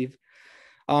Desktop, I believe.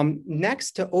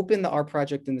 Next, to open the R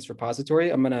project in this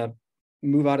repository, I'm going to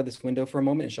move out of this window for a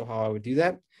moment and show how I would do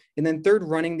that. And then third,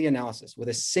 running the analysis with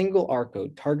a single R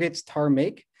code, targets tar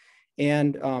make.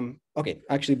 And okay,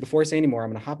 actually, before I say any more, I'm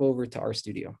going to hop over to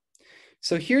RStudio.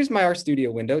 So here's my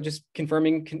RStudio window, just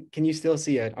confirming, can you still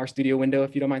see an RStudio window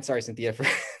if you don't mind? Sorry, Cynthia, for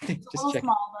just a little checking.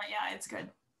 small, but yeah, it's good.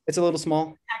 It's a little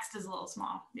small? Text is a little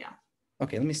small, yeah.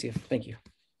 Okay, let me see if, thank you.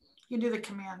 You can do the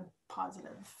command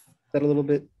positive. Is that a little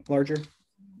bit larger?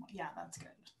 Yeah, that's good.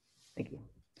 Thank you.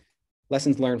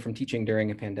 Lessons learned from teaching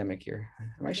during a pandemic here.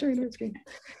 Am I sharing that screen?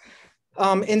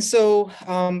 And so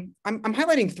I'm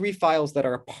highlighting 3 files that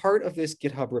are a part of this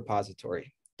GitHub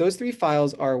repository. Those 3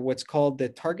 files are what's called the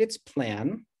targets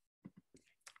plan,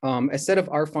 a set of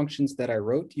R functions that I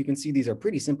wrote. You can see these are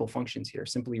pretty simple functions here,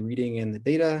 simply reading in the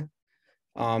data.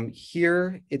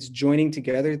 Here, it's joining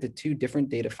together the 2 different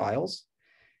data files,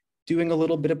 doing a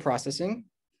little bit of processing,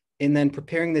 and then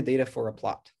preparing the data for a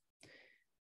plot.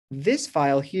 This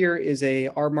file here is a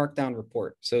R Markdown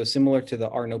report, so similar to the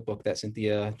R notebook that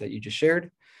Cynthia, that you just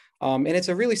shared. And it's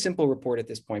a really simple report at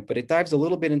this point, but it dives a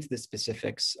little bit into the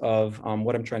specifics of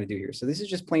what I'm trying to do here. So this is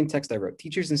just plain text I wrote.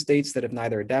 Teachers in states that have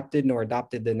neither adapted nor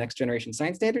adopted the next generation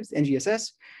science standards,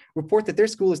 NGSS, report that their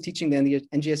school is teaching the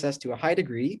NGSS to a high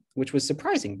degree, which was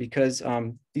surprising because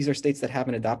these are states that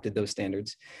haven't adopted those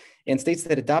standards. And states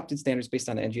that adopted standards based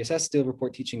on the NGSS still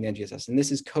report teaching the NGSS. And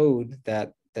this is code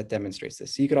that demonstrates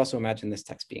this. So you could also imagine this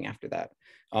text being after that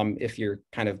if you're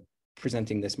kind of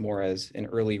presenting this more as an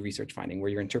early research finding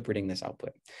where you're interpreting this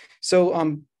output.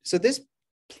 So, so this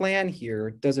plan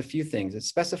here does a few things. It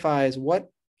specifies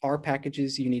what R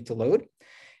packages you need to load.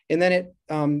 And then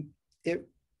it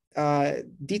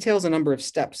details a number of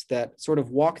steps that sort of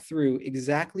walk through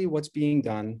exactly what's being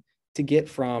done to get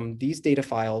from these data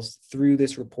files through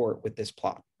this report with this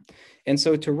plot. And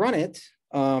so to run it,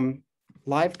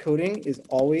 live coding is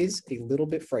always a little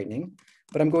bit frightening,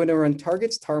 but I'm going to run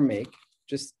targets tar make,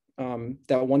 just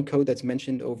that one code that's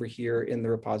mentioned over here in the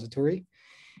repository.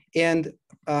 And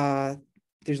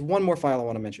there's one more file I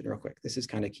want to mention real quick. This is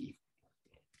kind of key.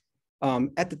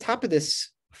 At the top of this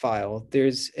file,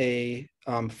 there's a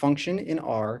function in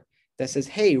R that says,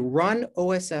 hey, run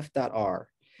osf.r.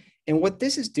 And what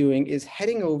this is doing is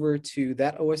heading over to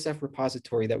that OSF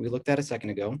repository that we looked at a second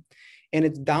ago, and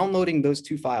it's downloading those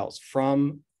 2 files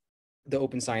from the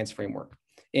Open Science Framework.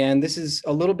 And this is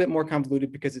a little bit more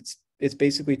convoluted because it's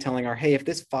basically telling R, hey, if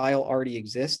this file already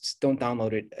exists, don't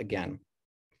download it again.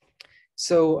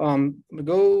 So I'm gonna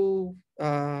go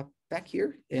back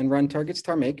here and run targets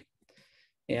tar make,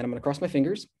 and I'm gonna cross my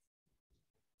fingers.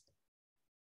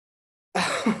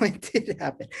 Oh, it did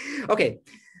happen. Okay.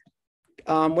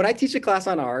 When I teach a class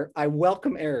on R, I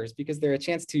welcome errors because they're a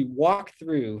chance to walk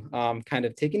through kind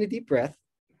of taking a deep breath,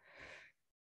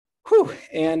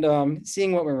 and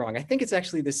seeing what went wrong. I think it's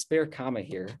actually the spare comma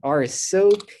here. R is so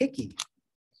picky.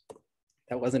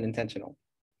 That wasn't intentional.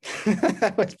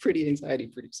 That was pretty anxiety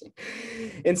producing.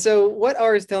 And so what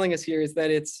R is telling us here is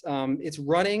that it's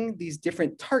running these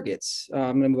different targets.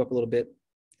 I'm going to move up a little bit.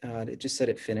 It just said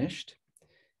it finished.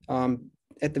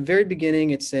 At the very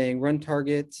beginning, it's saying run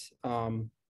target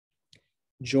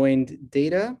joined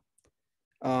data.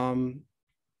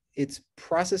 It's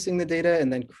processing the data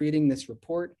and then creating this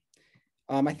report.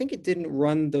 I think it didn't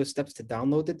run those steps to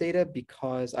download the data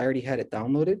because I already had it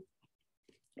downloaded.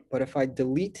 But if I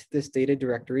delete this data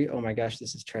directory, oh my gosh,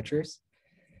 this is treacherous,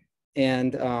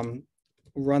 and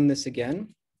run this again,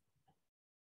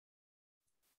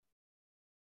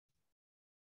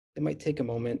 it might take a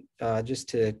moment just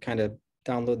to kind of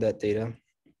download that data.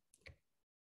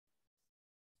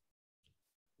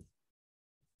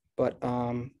 But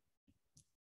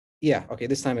yeah, okay,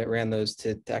 this time it ran those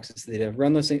to access the data,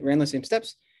 ran those same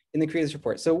steps, and then create this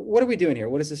report. So what are we doing here?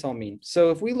 What does this all mean? So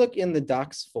if we look in the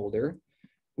docs folder,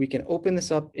 we can open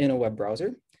this up in a web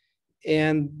browser.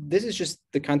 And this is just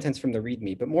the contents from the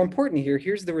README. But more important here,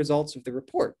 here's the results of the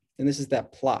report. And this is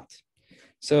that plot.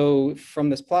 So from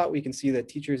this plot, we can see that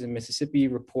teachers in Mississippi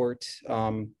report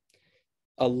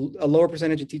a lower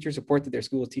percentage of teachers report that their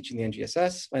school is teaching the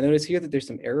NGSS. I notice here that there's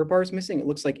some error bars missing. It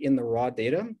looks like in the raw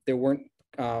data, there weren't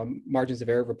margins of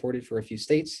error reported for a few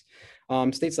states.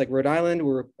 States like Rhode Island,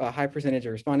 where a high percentage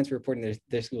of respondents were reporting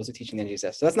their schools are teaching the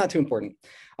NGSS. So that's not too important.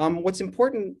 What's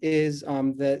important is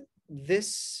that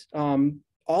this,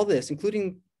 all this,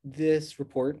 including this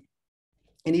report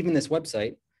and even this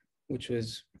website, which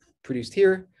was produced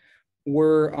here,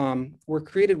 were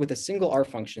created with a single R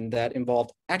function that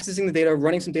involved accessing the data,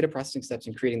 running some data processing steps,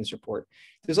 and creating this report.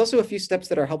 There's also a few steps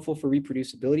that are helpful for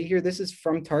reproducibility here. This is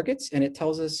from targets, and it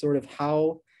tells us sort of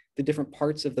how the different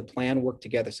parts of the plan work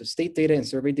together. So state data and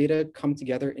survey data come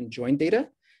together in join data.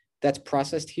 That's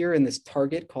processed here in this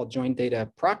target called join data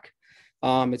proc.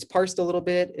 It's parsed a little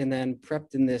bit and then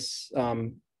prepped in this,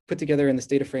 put together in this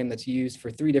data frame that's used for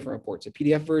 3 different reports: a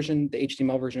PDF version, the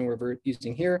HTML version we're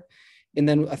using here, and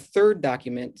then a third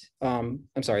document, I'm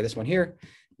sorry, this one here,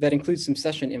 that includes some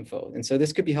session info. And so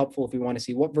this could be helpful if we want to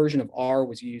see what version of R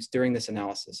was used during this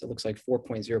analysis. It looks like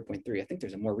 4.0.3. I think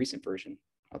there's a more recent version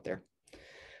out there.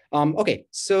 Okay,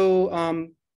 so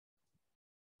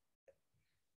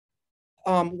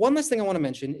one last thing I want to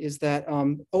mention is that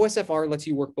OSFR lets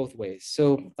you work both ways.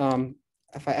 So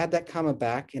if I add that comma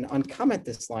back and uncomment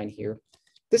this line here,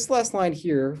 this last line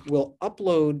here will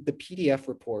upload the PDF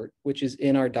report, which is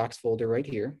in our docs folder right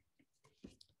here,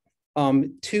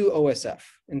 to OSF.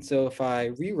 And so if I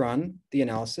rerun the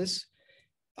analysis,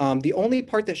 the only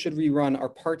part that should rerun are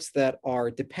parts that are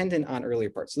dependent on earlier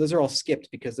parts. So those are all skipped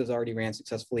because those already ran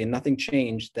successfully and nothing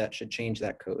changed that should change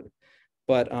that code.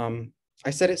 But I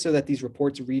set it so that these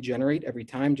reports regenerate every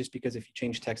time, just because if you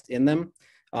change text in them,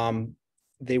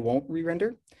 they won't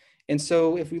re-render. And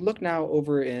so if we look now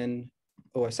over in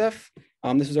OSF,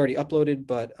 this was already uploaded,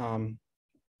 but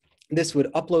this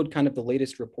would upload kind of the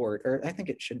latest report, or I think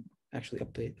it should actually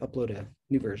upload a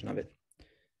new version of it.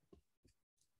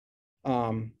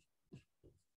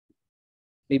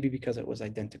 Maybe because it was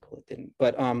identical, it didn't.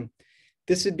 But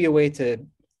this would be a way to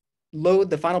load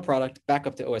the final product back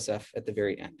up to OSF at the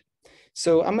very end.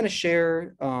 So I'm going to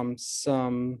share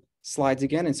some slides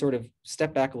again and sort of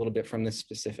step back a little bit from this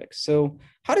specifics. So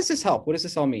how does this help? What does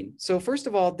this all mean? So first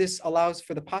of all, this allows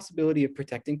for the possibility of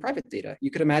protecting private data. You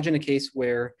could imagine a case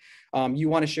where you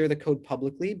want to share the code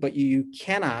publicly, but you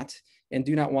cannot and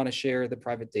do not want to share the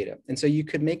private data. And so you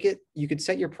could make it, you could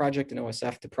set your project in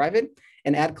OSF to private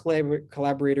and add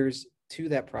collaborators to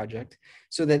that project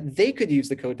so that they could use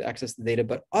the code to access the data,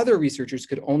 but other researchers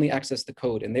could only access the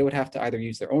code, and they would have to either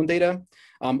use their own data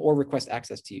or request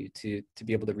access to you to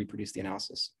be able to reproduce the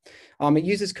analysis. It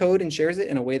uses code and shares it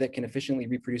in a way that can efficiently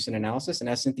reproduce an analysis. And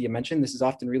as Cynthia mentioned, this is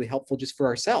often really helpful just for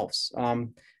ourselves.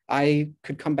 I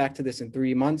could come back to this in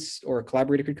 3 months, or a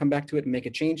collaborator could come back to it and make a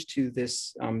change to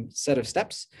this set of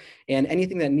steps. And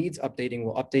anything that needs updating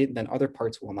will update, and then other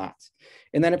parts will not.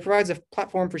 And then it provides a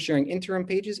platform for sharing interim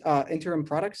pages, interim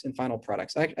products and final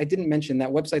products. I didn't mention that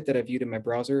website that I viewed in my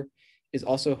browser is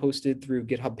also hosted through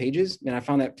GitHub Pages. And I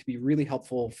found that to be really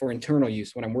helpful for internal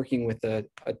use when I'm working with a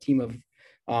team of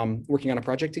working on a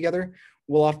project together.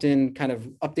 We'll often kind of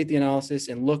update the analysis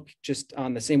and look just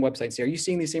on the same website and say, are you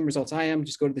seeing these same results I am?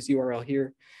 Just go to this URL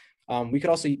here. We could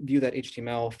also view that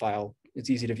HTML file. It's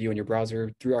easy to view in your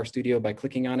browser through RStudio by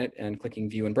clicking on it and clicking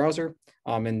view in browser.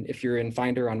 And if you're in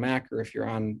Finder on Mac, or if you're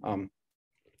on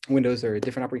Windows or a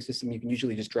different operating system, you can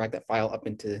usually just drag that file up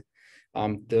into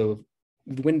the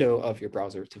window of your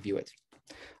browser to view it.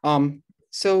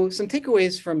 So some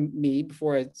takeaways from me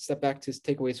before I step back to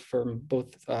takeaways from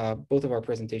both of our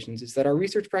presentations is that our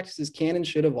research practices can and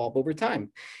should evolve over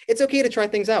time. It's okay to try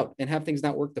things out and have things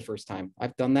not work the first time.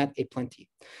 I've done that a plenty.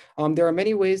 There are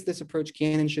many ways this approach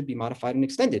can and should be modified and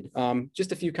extended.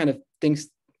 Just a few kind of things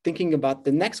thinking about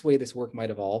the next way this work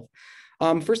might evolve.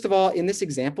 First of all, in this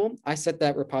example, I set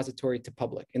that repository to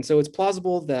public. And so it's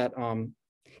plausible that,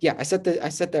 I set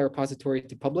that repository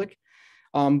to public,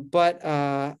 but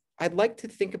I'd like to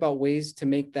think about ways to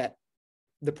make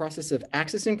the process of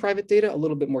accessing private data a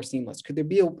little bit more seamless. Could there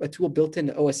be a tool built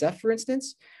into OSF, for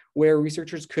instance, where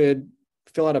researchers could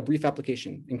fill out a brief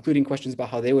application, including questions about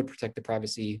how they would protect the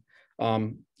privacy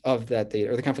of that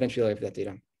data or the confidentiality of that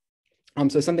data?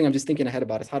 So something I'm just thinking ahead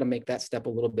about is how to make that step a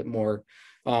little bit more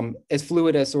as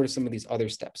fluid as sort of some of these other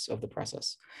steps of the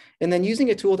process. And then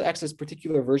using a tool to access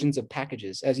particular versions of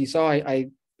packages. As you saw, I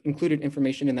included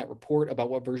information in that report about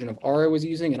what version of R I was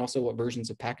using and also what versions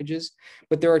of packages.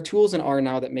 But there are tools in R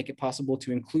now that make it possible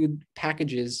to include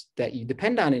packages that you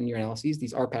depend on in your analyses,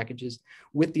 these R packages,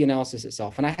 with the analysis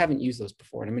itself. And I haven't used those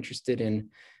before. And I'm interested in,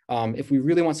 if we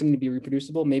really want something to be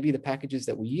reproducible, maybe the packages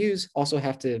that we use also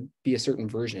have to be a certain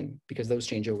version because those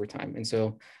change over time. And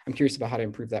so I'm curious about how to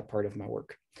improve that part of my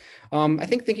work. I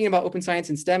think thinking about open science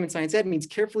in STEM and science ed means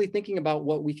carefully thinking about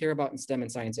what we care about in STEM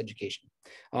and science education.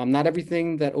 Not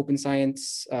everything that open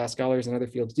science scholars and other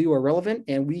fields do are relevant,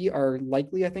 and we are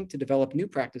likely, I think, to develop new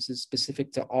practices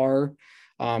specific to our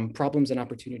problems and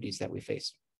opportunities that we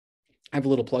face. I have a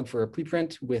little plug for a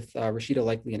preprint with Rashida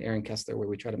Likely and Aaron Kessler, where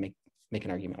we try to make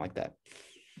an argument like that.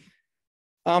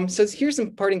 So here's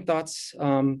some parting thoughts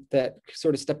that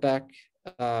sort of step back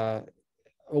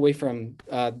away from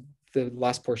the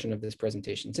last portion of this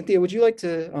presentation. Cynthia, would you like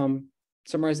to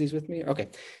summarize these with me? Okay,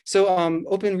 so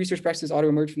open research practices ought to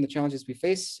emerge from the challenges we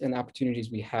face and the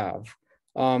opportunities we have.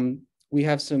 We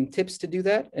have some tips to do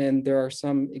that, and there are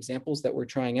some examples that we're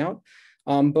trying out.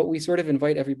 But we sort of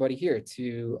invite everybody here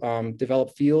to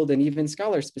develop field and even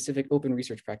scholar-specific open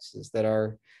research practices that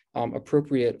are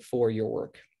appropriate for your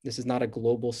work. This is not a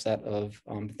global set of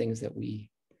things that we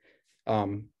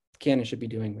can and should be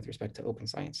doing with respect to open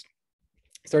science.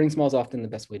 Starting small is often the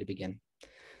best way to begin.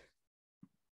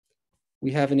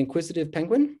 We have an inquisitive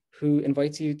penguin who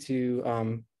invites you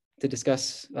to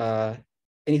discuss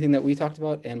anything that we talked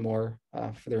about and more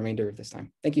for the remainder of this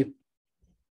time. Thank you.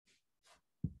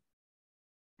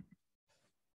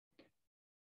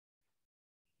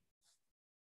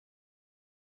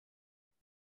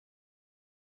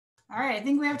 All right, I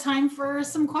think we have time for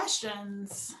some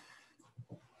questions.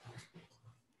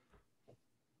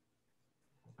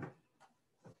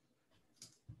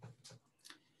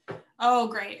 Oh,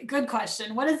 great. Good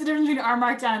question. What is the difference between R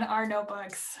Markdown and R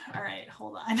notebooks? All right,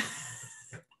 hold on.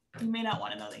 You may not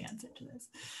want to know the answer to this.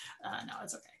 No,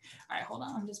 it's okay. All right, hold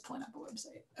on. I'm just pulling up a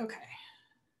website. Okay.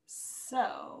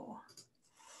 So,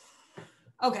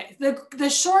 okay, the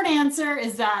short answer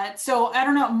is that, so I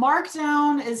don't know,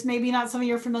 Markdown is maybe not something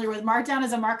you're familiar with. Markdown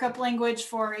is a markup language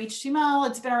for HTML.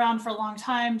 It's been around for a long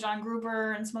time. John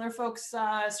Gruber and some other folks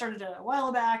started it a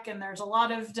while back, and there's a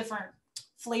lot of different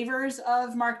flavors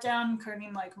of Markdown,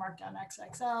 including like Markdown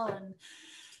XXL and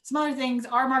some other things.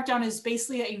 R Markdown is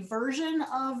basically a version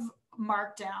of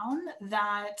Markdown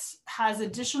that has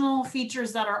additional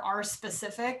features that are R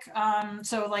specific.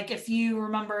 So like if you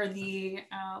remember the,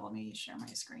 let me share my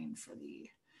screen for the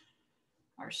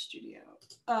R Studio.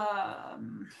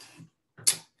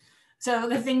 So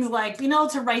the things like being able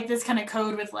to write this kind of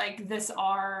code with like this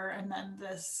R and then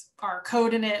this R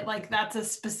code in it, like that's a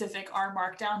specific R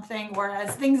Markdown thing.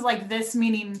 Whereas things like this,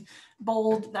 meaning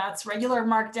bold, that's regular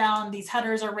Markdown. These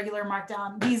headers are regular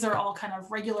Markdown. These are all kind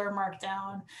of regular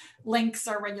Markdown. Links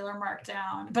are regular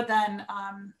Markdown. But then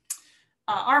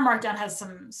R Markdown has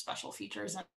some special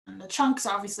features, and the chunks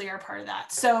obviously are part of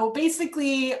that. So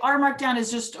basically, R Markdown is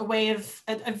just a way of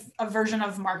a version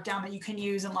of Markdown that you can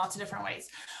use in lots of different ways.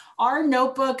 Our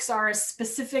notebooks are a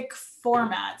specific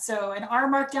format. So an R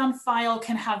Markdown file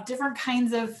can have different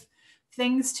kinds of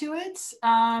things to it.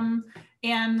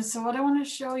 And so what I want to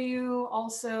show you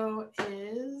also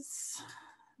is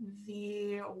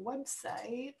the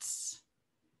website.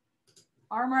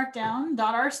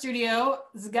 rmarkdown.rstudio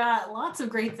has got lots of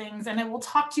great things, and it will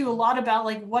talk to you a lot about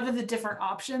like what are the different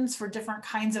options for different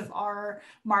kinds of R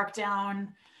Markdown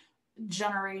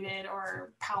generated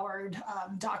or powered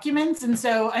documents. And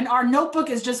so our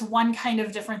notebook is just one kind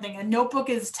of different thing. A notebook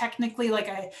is technically like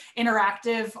a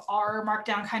interactive R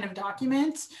Markdown kind of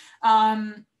document.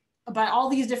 but all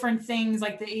these different things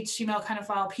like the HTML kind of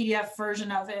file, PDF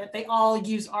version of it, they all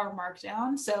use R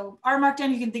Markdown. So R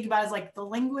Markdown you can think about as like the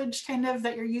language kind of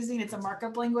that you're using. It's a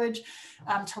markup language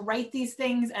to write these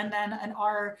things. And then an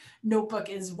R notebook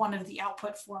is one of the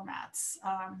output formats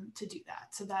to do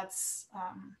that. So that's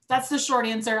the short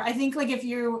answer. I think like if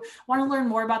you want to learn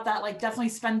more about that, like definitely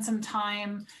spend some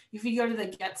time. If you go to the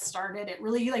Get Started, it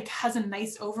really like has a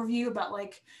nice overview about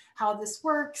like how this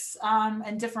works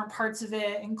and different parts of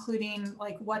it, including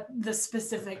like what the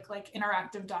specific like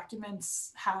interactive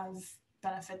documents have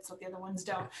benefits that the other ones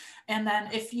don't. And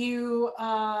then if you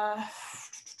go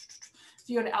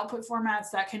to output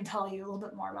formats, that can tell you a little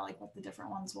bit more about like what the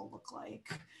different ones will look like.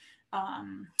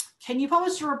 Can you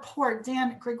publish a report,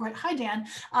 Dan? Great, hi Dan,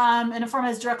 in a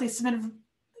format that's directly submitted?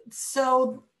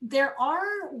 So there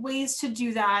are ways to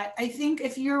do that. I think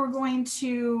if you're going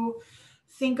to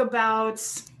think about,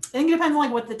 I think it depends on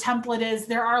like what the template is.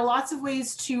 There are lots of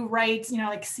ways to write, you know,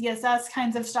 like CSS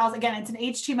kinds of styles. Again, it's an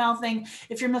HTML thing.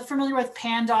 If you're familiar with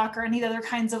Pandoc or any other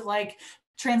kinds of like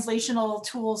translational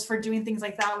tools for doing things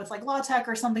like that with like LaTeX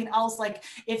or something else, like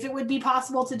if it would be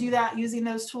possible to do that using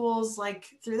those tools like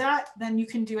through that, then you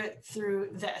can do it through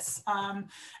this.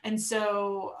 And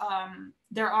so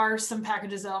there are some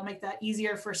packages that'll make that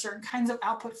easier for certain kinds of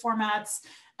output formats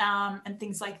and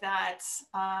things like that.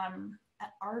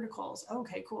 Articles.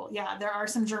 Okay, cool. Yeah, there are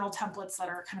some journal templates that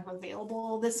are kind of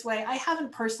available this way. I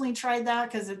haven't personally tried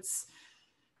that because it's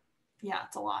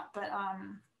a lot, but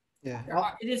yeah,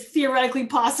 it is theoretically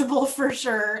possible for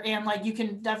sure. And like you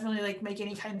can definitely like make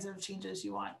any kinds of changes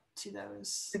you want to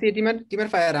those. Cynthia, do you mind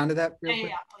if I add on to that real quick?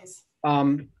 Yeah, please.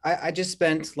 I just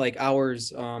spent like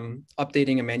hours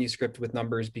updating a manuscript with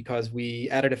numbers because we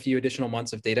added a few additional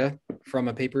months of data from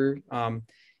a paper.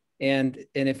 And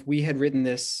if we had written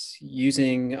this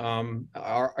using an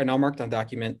R Markdown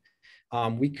document,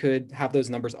 we could have those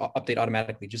numbers update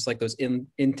automatically, just like those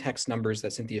in-text numbers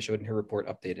that Cynthia showed in her report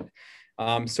updated.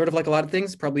 Sort of like a lot of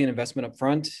things, probably an investment up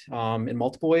front in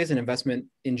multiple ways, an investment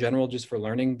in general just for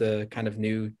learning the kind of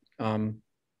new kind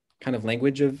of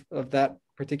language of that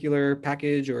particular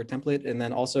package or template, and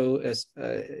then also as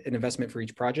an investment for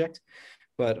each project.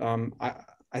 But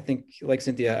I think, like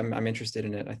Cynthia, I'm interested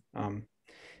in it.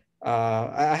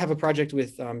 I have a project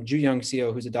with Ju Young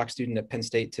Seo, who's a doc student at Penn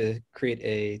State, to create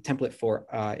a template for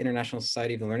International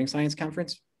Society of the Learning Science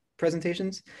Conference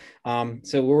presentations.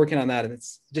 So we're working on that, and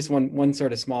it's just one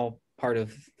sort of small part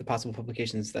of the possible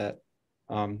publications that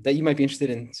that you might be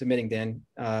interested in submitting, Dan.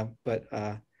 Yeah,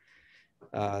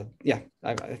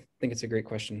 I think it's a great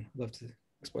question. I'd love to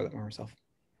explore that more myself.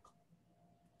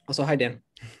 Also, hi, Dan.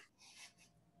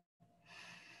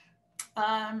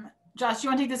 Josh, do you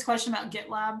want to take this question about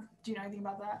GitLab? Do you know anything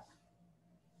about that?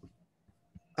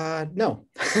 No,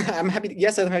 I'm happy.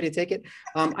 Yes, I'm happy to take it.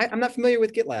 I'm not familiar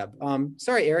with GitLab.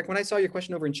 Sorry, Eric. When I saw your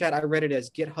question over in chat, I read it as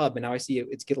GitHub, and now I see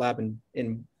it's GitLab and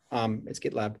it's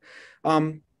GitLab.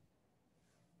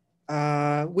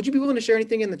 Would you be willing to share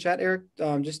anything in the chat, Eric,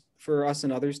 just for us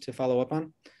and others to follow up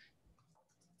on?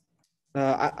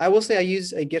 I will say I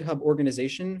use a GitHub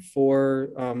organization for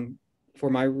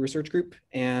my research group,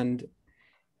 and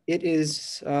it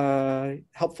is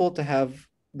helpful to have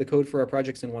the code for our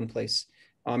projects in one place.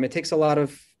 It takes a lot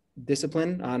of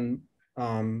discipline on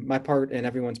my part and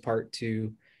everyone's part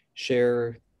to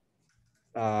share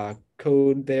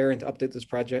code there and to update those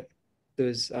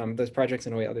projects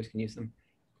in a way others can use them.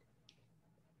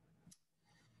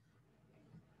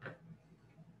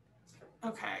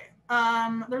 Okay.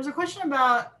 There's a question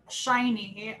about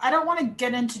Shiny. I don't want to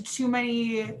get into too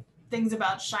many things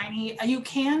about Shiny. You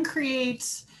can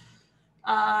create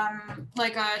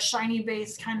like a Shiny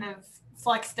based kind of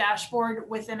Flex dashboard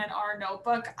within an R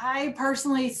notebook. I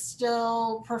personally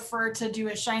still prefer to do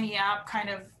a Shiny app kind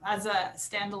of as a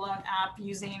standalone app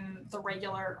using the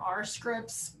regular R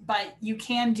scripts, but you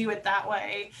can do it that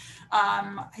way.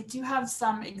 I do have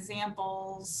some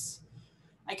examples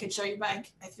I could show you, but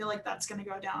I feel like that's going to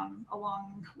go down a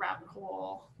long rabbit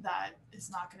hole that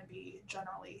is not going to be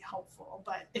generally helpful.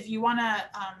 But if you want to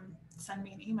send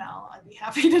me an email, I'd be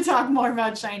happy to talk more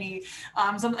about Shiny.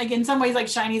 Like in some ways, like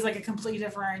Shiny is like a completely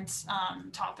different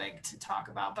topic to talk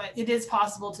about, but it is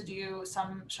possible to do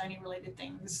some Shiny related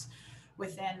things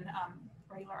within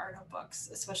regular R notebooks,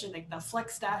 especially like the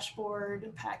Flex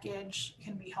dashboard package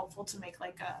can be helpful to make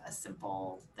like a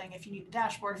simple thing if you need a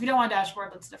dashboard. If you don't want a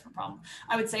dashboard, that's a different problem.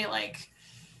 I would say like,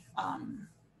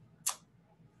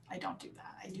 I don't do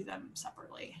that. I do them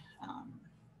separately.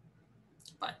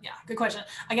 But yeah, good question.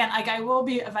 Again, like I will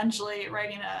be eventually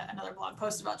writing another blog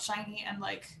post about Shiny and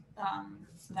like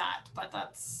that, but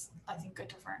that's, I think, a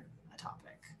different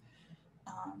topic.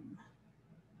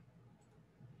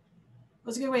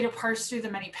 What's a good way to parse through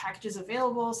the many packages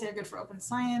available? Say they're good for open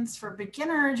science. For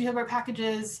beginner, do you have our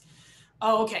packages?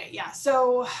 Oh, okay, yeah.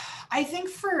 So I think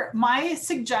for my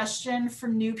suggestion for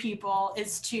new people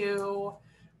is to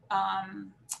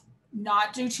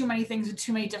not do too many things with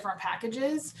too many different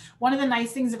packages. One of the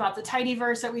nice things about the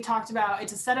tidyverse that we talked about,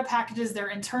 it's a set of packages. They're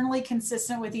internally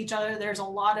consistent with each other. There's a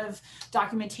lot of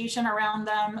documentation around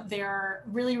them. They're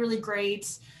really, really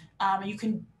great. You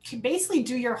can basically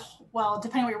do your, well,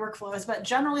 depending on what your workflow is, but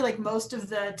generally like most of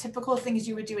the typical things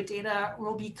you would do with data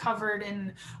will be covered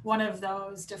in one of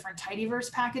those different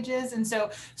tidyverse packages. And so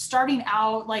starting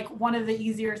out, like one of the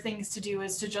easier things to do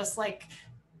is to just like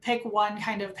pick one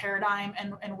kind of paradigm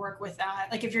and work with that.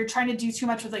 Like if you're trying to do too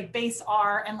much with like base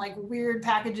R and like weird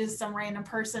packages some random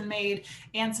person made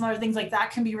and some other things, like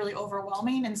that can be really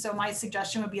overwhelming. And so my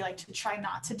suggestion would be like to try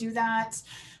not to do that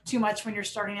too much when you're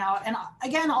starting out. And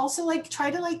again, also like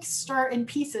try to like start in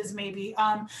pieces maybe.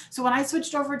 So when I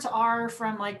switched over to R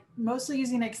from like mostly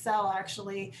using Excel,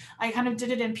 actually, I kind of did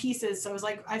it in pieces. So I was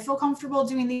like, I feel comfortable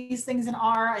doing these things in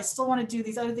R. I still want to do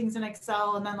these other things in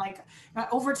Excel. And then like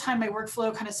over time, my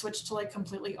workflow kind of switched to like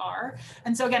completely R.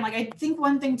 And so again, like I think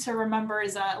one thing to remember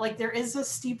is that like there is a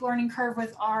steep learning curve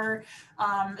with R,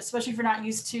 especially if you're not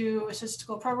used to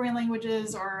statistical programming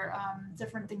languages or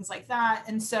different things like that.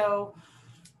 And so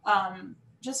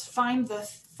just find the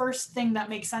first thing that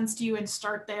makes sense to you and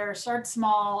start there, start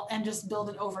small and just build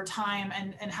it over time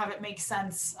and have it make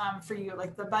sense for you.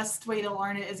 Like the best way to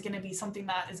learn it is going to be something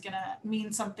that is going to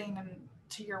mean something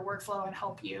to your workflow and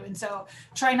help you. And so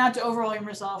try not to overwhelm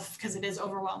yourself because it is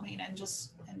overwhelming, and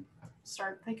just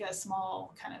start pick a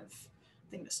small kind of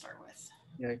thing to start with.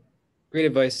 Yeah, great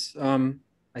advice.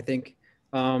 I think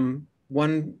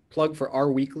one plug for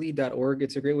rweekly.org.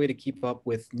 It's a great way to keep up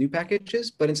with new packages,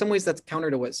 but in some ways that's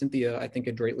counter to what Cynthia, I think,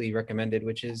 adroitly recommended,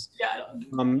 which is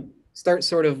start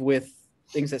sort of with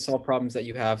things that solve problems that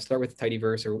you have. Start with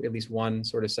tidyverse, or at least one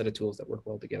sort of set of tools that work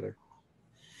well together.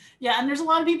 Yeah, and there's a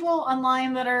lot of people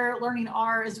online that are learning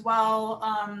R as well.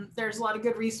 There's a lot of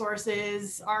good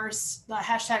resources. The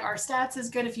hashtag #RStats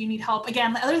is good if you need help.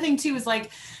 Again, the other thing too is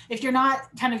like, if you're not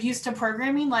kind of used to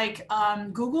programming, like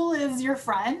Google is your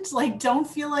friend. Like, don't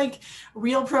feel like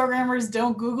real programmers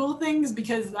don't Google things,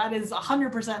 because that is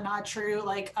 100% not true.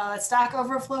 Like Stack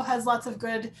Overflow has lots of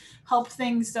good help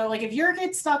things. So like if you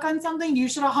get stuck on something, you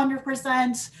should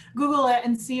 100% Google it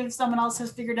and see if someone else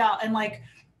has figured out. And like,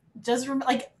 just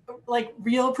like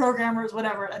real programmers,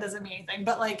 whatever, that doesn't mean anything,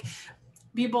 but like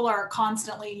people are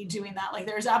constantly doing that. Like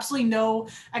there's absolutely no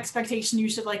expectation you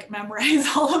should like memorize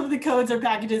all of the codes or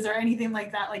packages or anything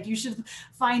like that. Like you should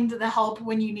find the help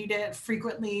when you need it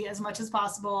frequently as much as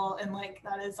possible, and like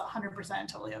that is 100%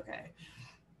 totally okay.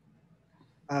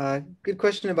 Good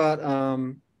question about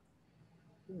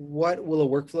what will a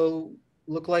workflow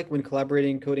look like when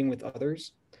collaborating coding with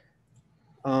others.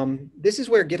 This is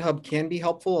where GitHub can be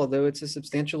helpful, although it's a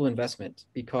substantial investment,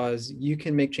 because you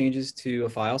can make changes to a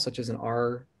file such as an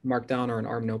R Markdown or an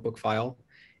R notebook file,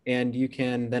 and you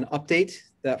can then update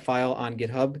that file on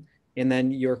GitHub, and then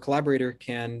your collaborator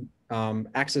can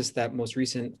access that most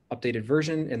recent updated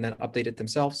version and then update it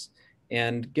themselves.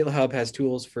 And GitHub has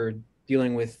tools for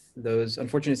dealing with those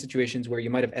unfortunate situations where you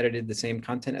might have edited the same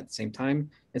content at the same time,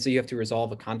 and so you have to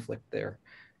resolve a conflict there.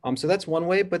 So that's one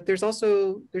way, but there's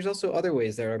also other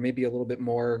ways that are maybe a little bit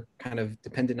more kind of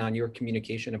dependent on your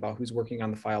communication about who's working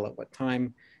on the file at what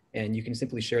time, and you can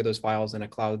simply share those files in a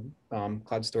cloud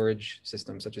storage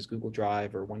system such as Google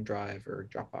Drive or OneDrive or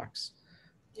Dropbox.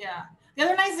 Yeah. The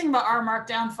other nice thing about our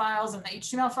Markdown files and the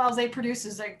HTML files they produce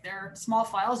is like they're small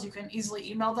files. You can easily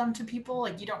email them to people.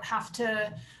 Like you don't have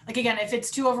to, like, again, if it's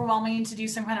too overwhelming to do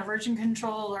some kind of version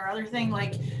control or other thing,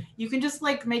 like you can just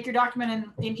like make your document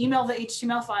and email the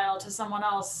HTML file to someone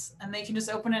else, and they can just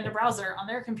open it in a browser on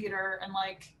their computer and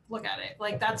like look at it.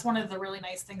 Like that's one of the really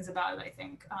nice things about it, I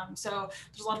think. So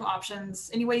there's a lot of options.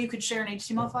 Any way you could share an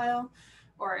HTML file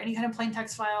or any kind of plain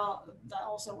text file, that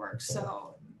also works.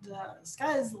 So the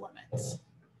sky is the limit.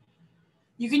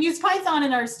 You can use Python in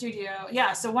RStudio.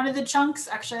 Yeah, so one of the chunks,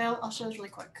 actually, I'll show this really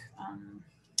quick.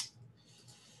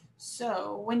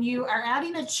 So when you are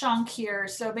adding a chunk here,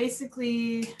 so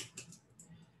basically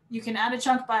you can add a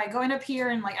chunk by going up here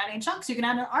and like adding chunks. You can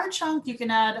add an R chunk, you can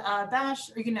add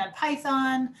Bash, or you can add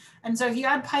Python. And so if you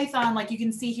add Python, like you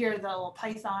can see here, the little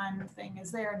Python thing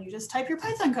is there, and you just type your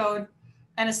Python code.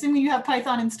 And assuming you have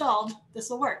Python installed, this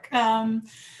will work. The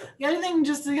other thing,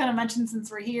 just to kind of mention since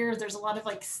we're here, there's a lot of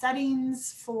like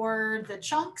settings for the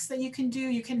chunks that you can do.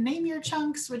 You can name your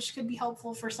chunks, which could be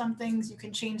helpful for some things. You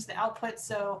can change the output,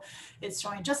 so it's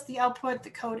showing just the output, the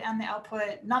code and the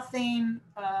output, nothing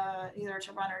either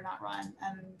to run or not run.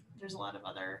 And there's a lot of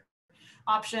other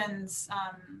options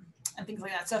and things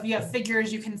like that. So if you have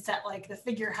figures, you can set like the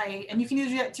figure height, and you can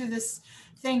usually do it through this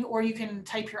thing, or you can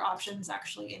type your options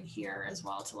actually in here as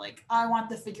well to like, I want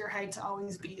the figure height to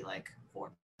always be like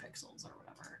 4 pixels or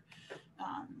whatever,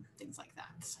 things like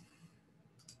that.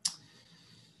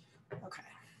 Okay,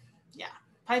 yeah.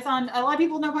 Python, a lot of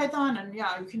people know Python, and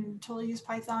yeah, you can totally use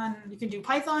Python. You can do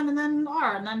Python and then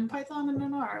R, and then Python and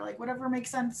then R, like whatever makes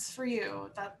sense for you,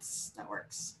 that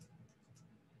works.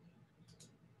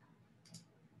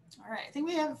 All right, I think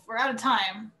we're out of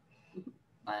time,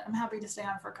 but I'm happy to stay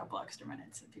on for a couple extra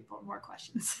minutes if people have more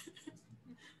questions.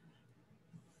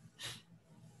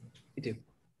 You do.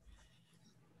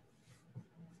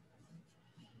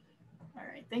 All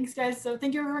right, thanks guys. So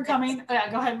thank you for coming. Oh, yeah,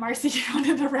 go ahead, Marcy, you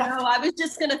wanted to wrap. No, I was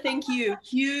just gonna thank you.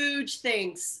 Huge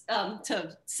thanks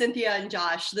to Cynthia and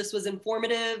Josh. This was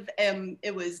informative and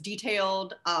it was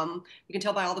detailed. You can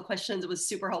tell by all the questions, it was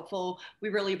super helpful. We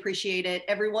really appreciate it.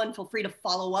 Everyone feel free to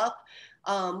follow up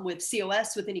with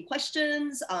COS with any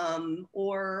questions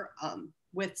or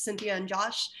with Cynthia and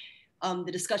Josh.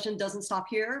 The discussion doesn't stop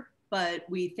here, but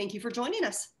we thank you for joining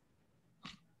us.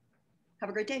 Have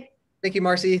a great day. Thank you,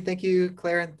 Marcy. Thank you,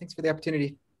 Claire, and thanks for the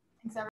opportunity. Thanks, everyone.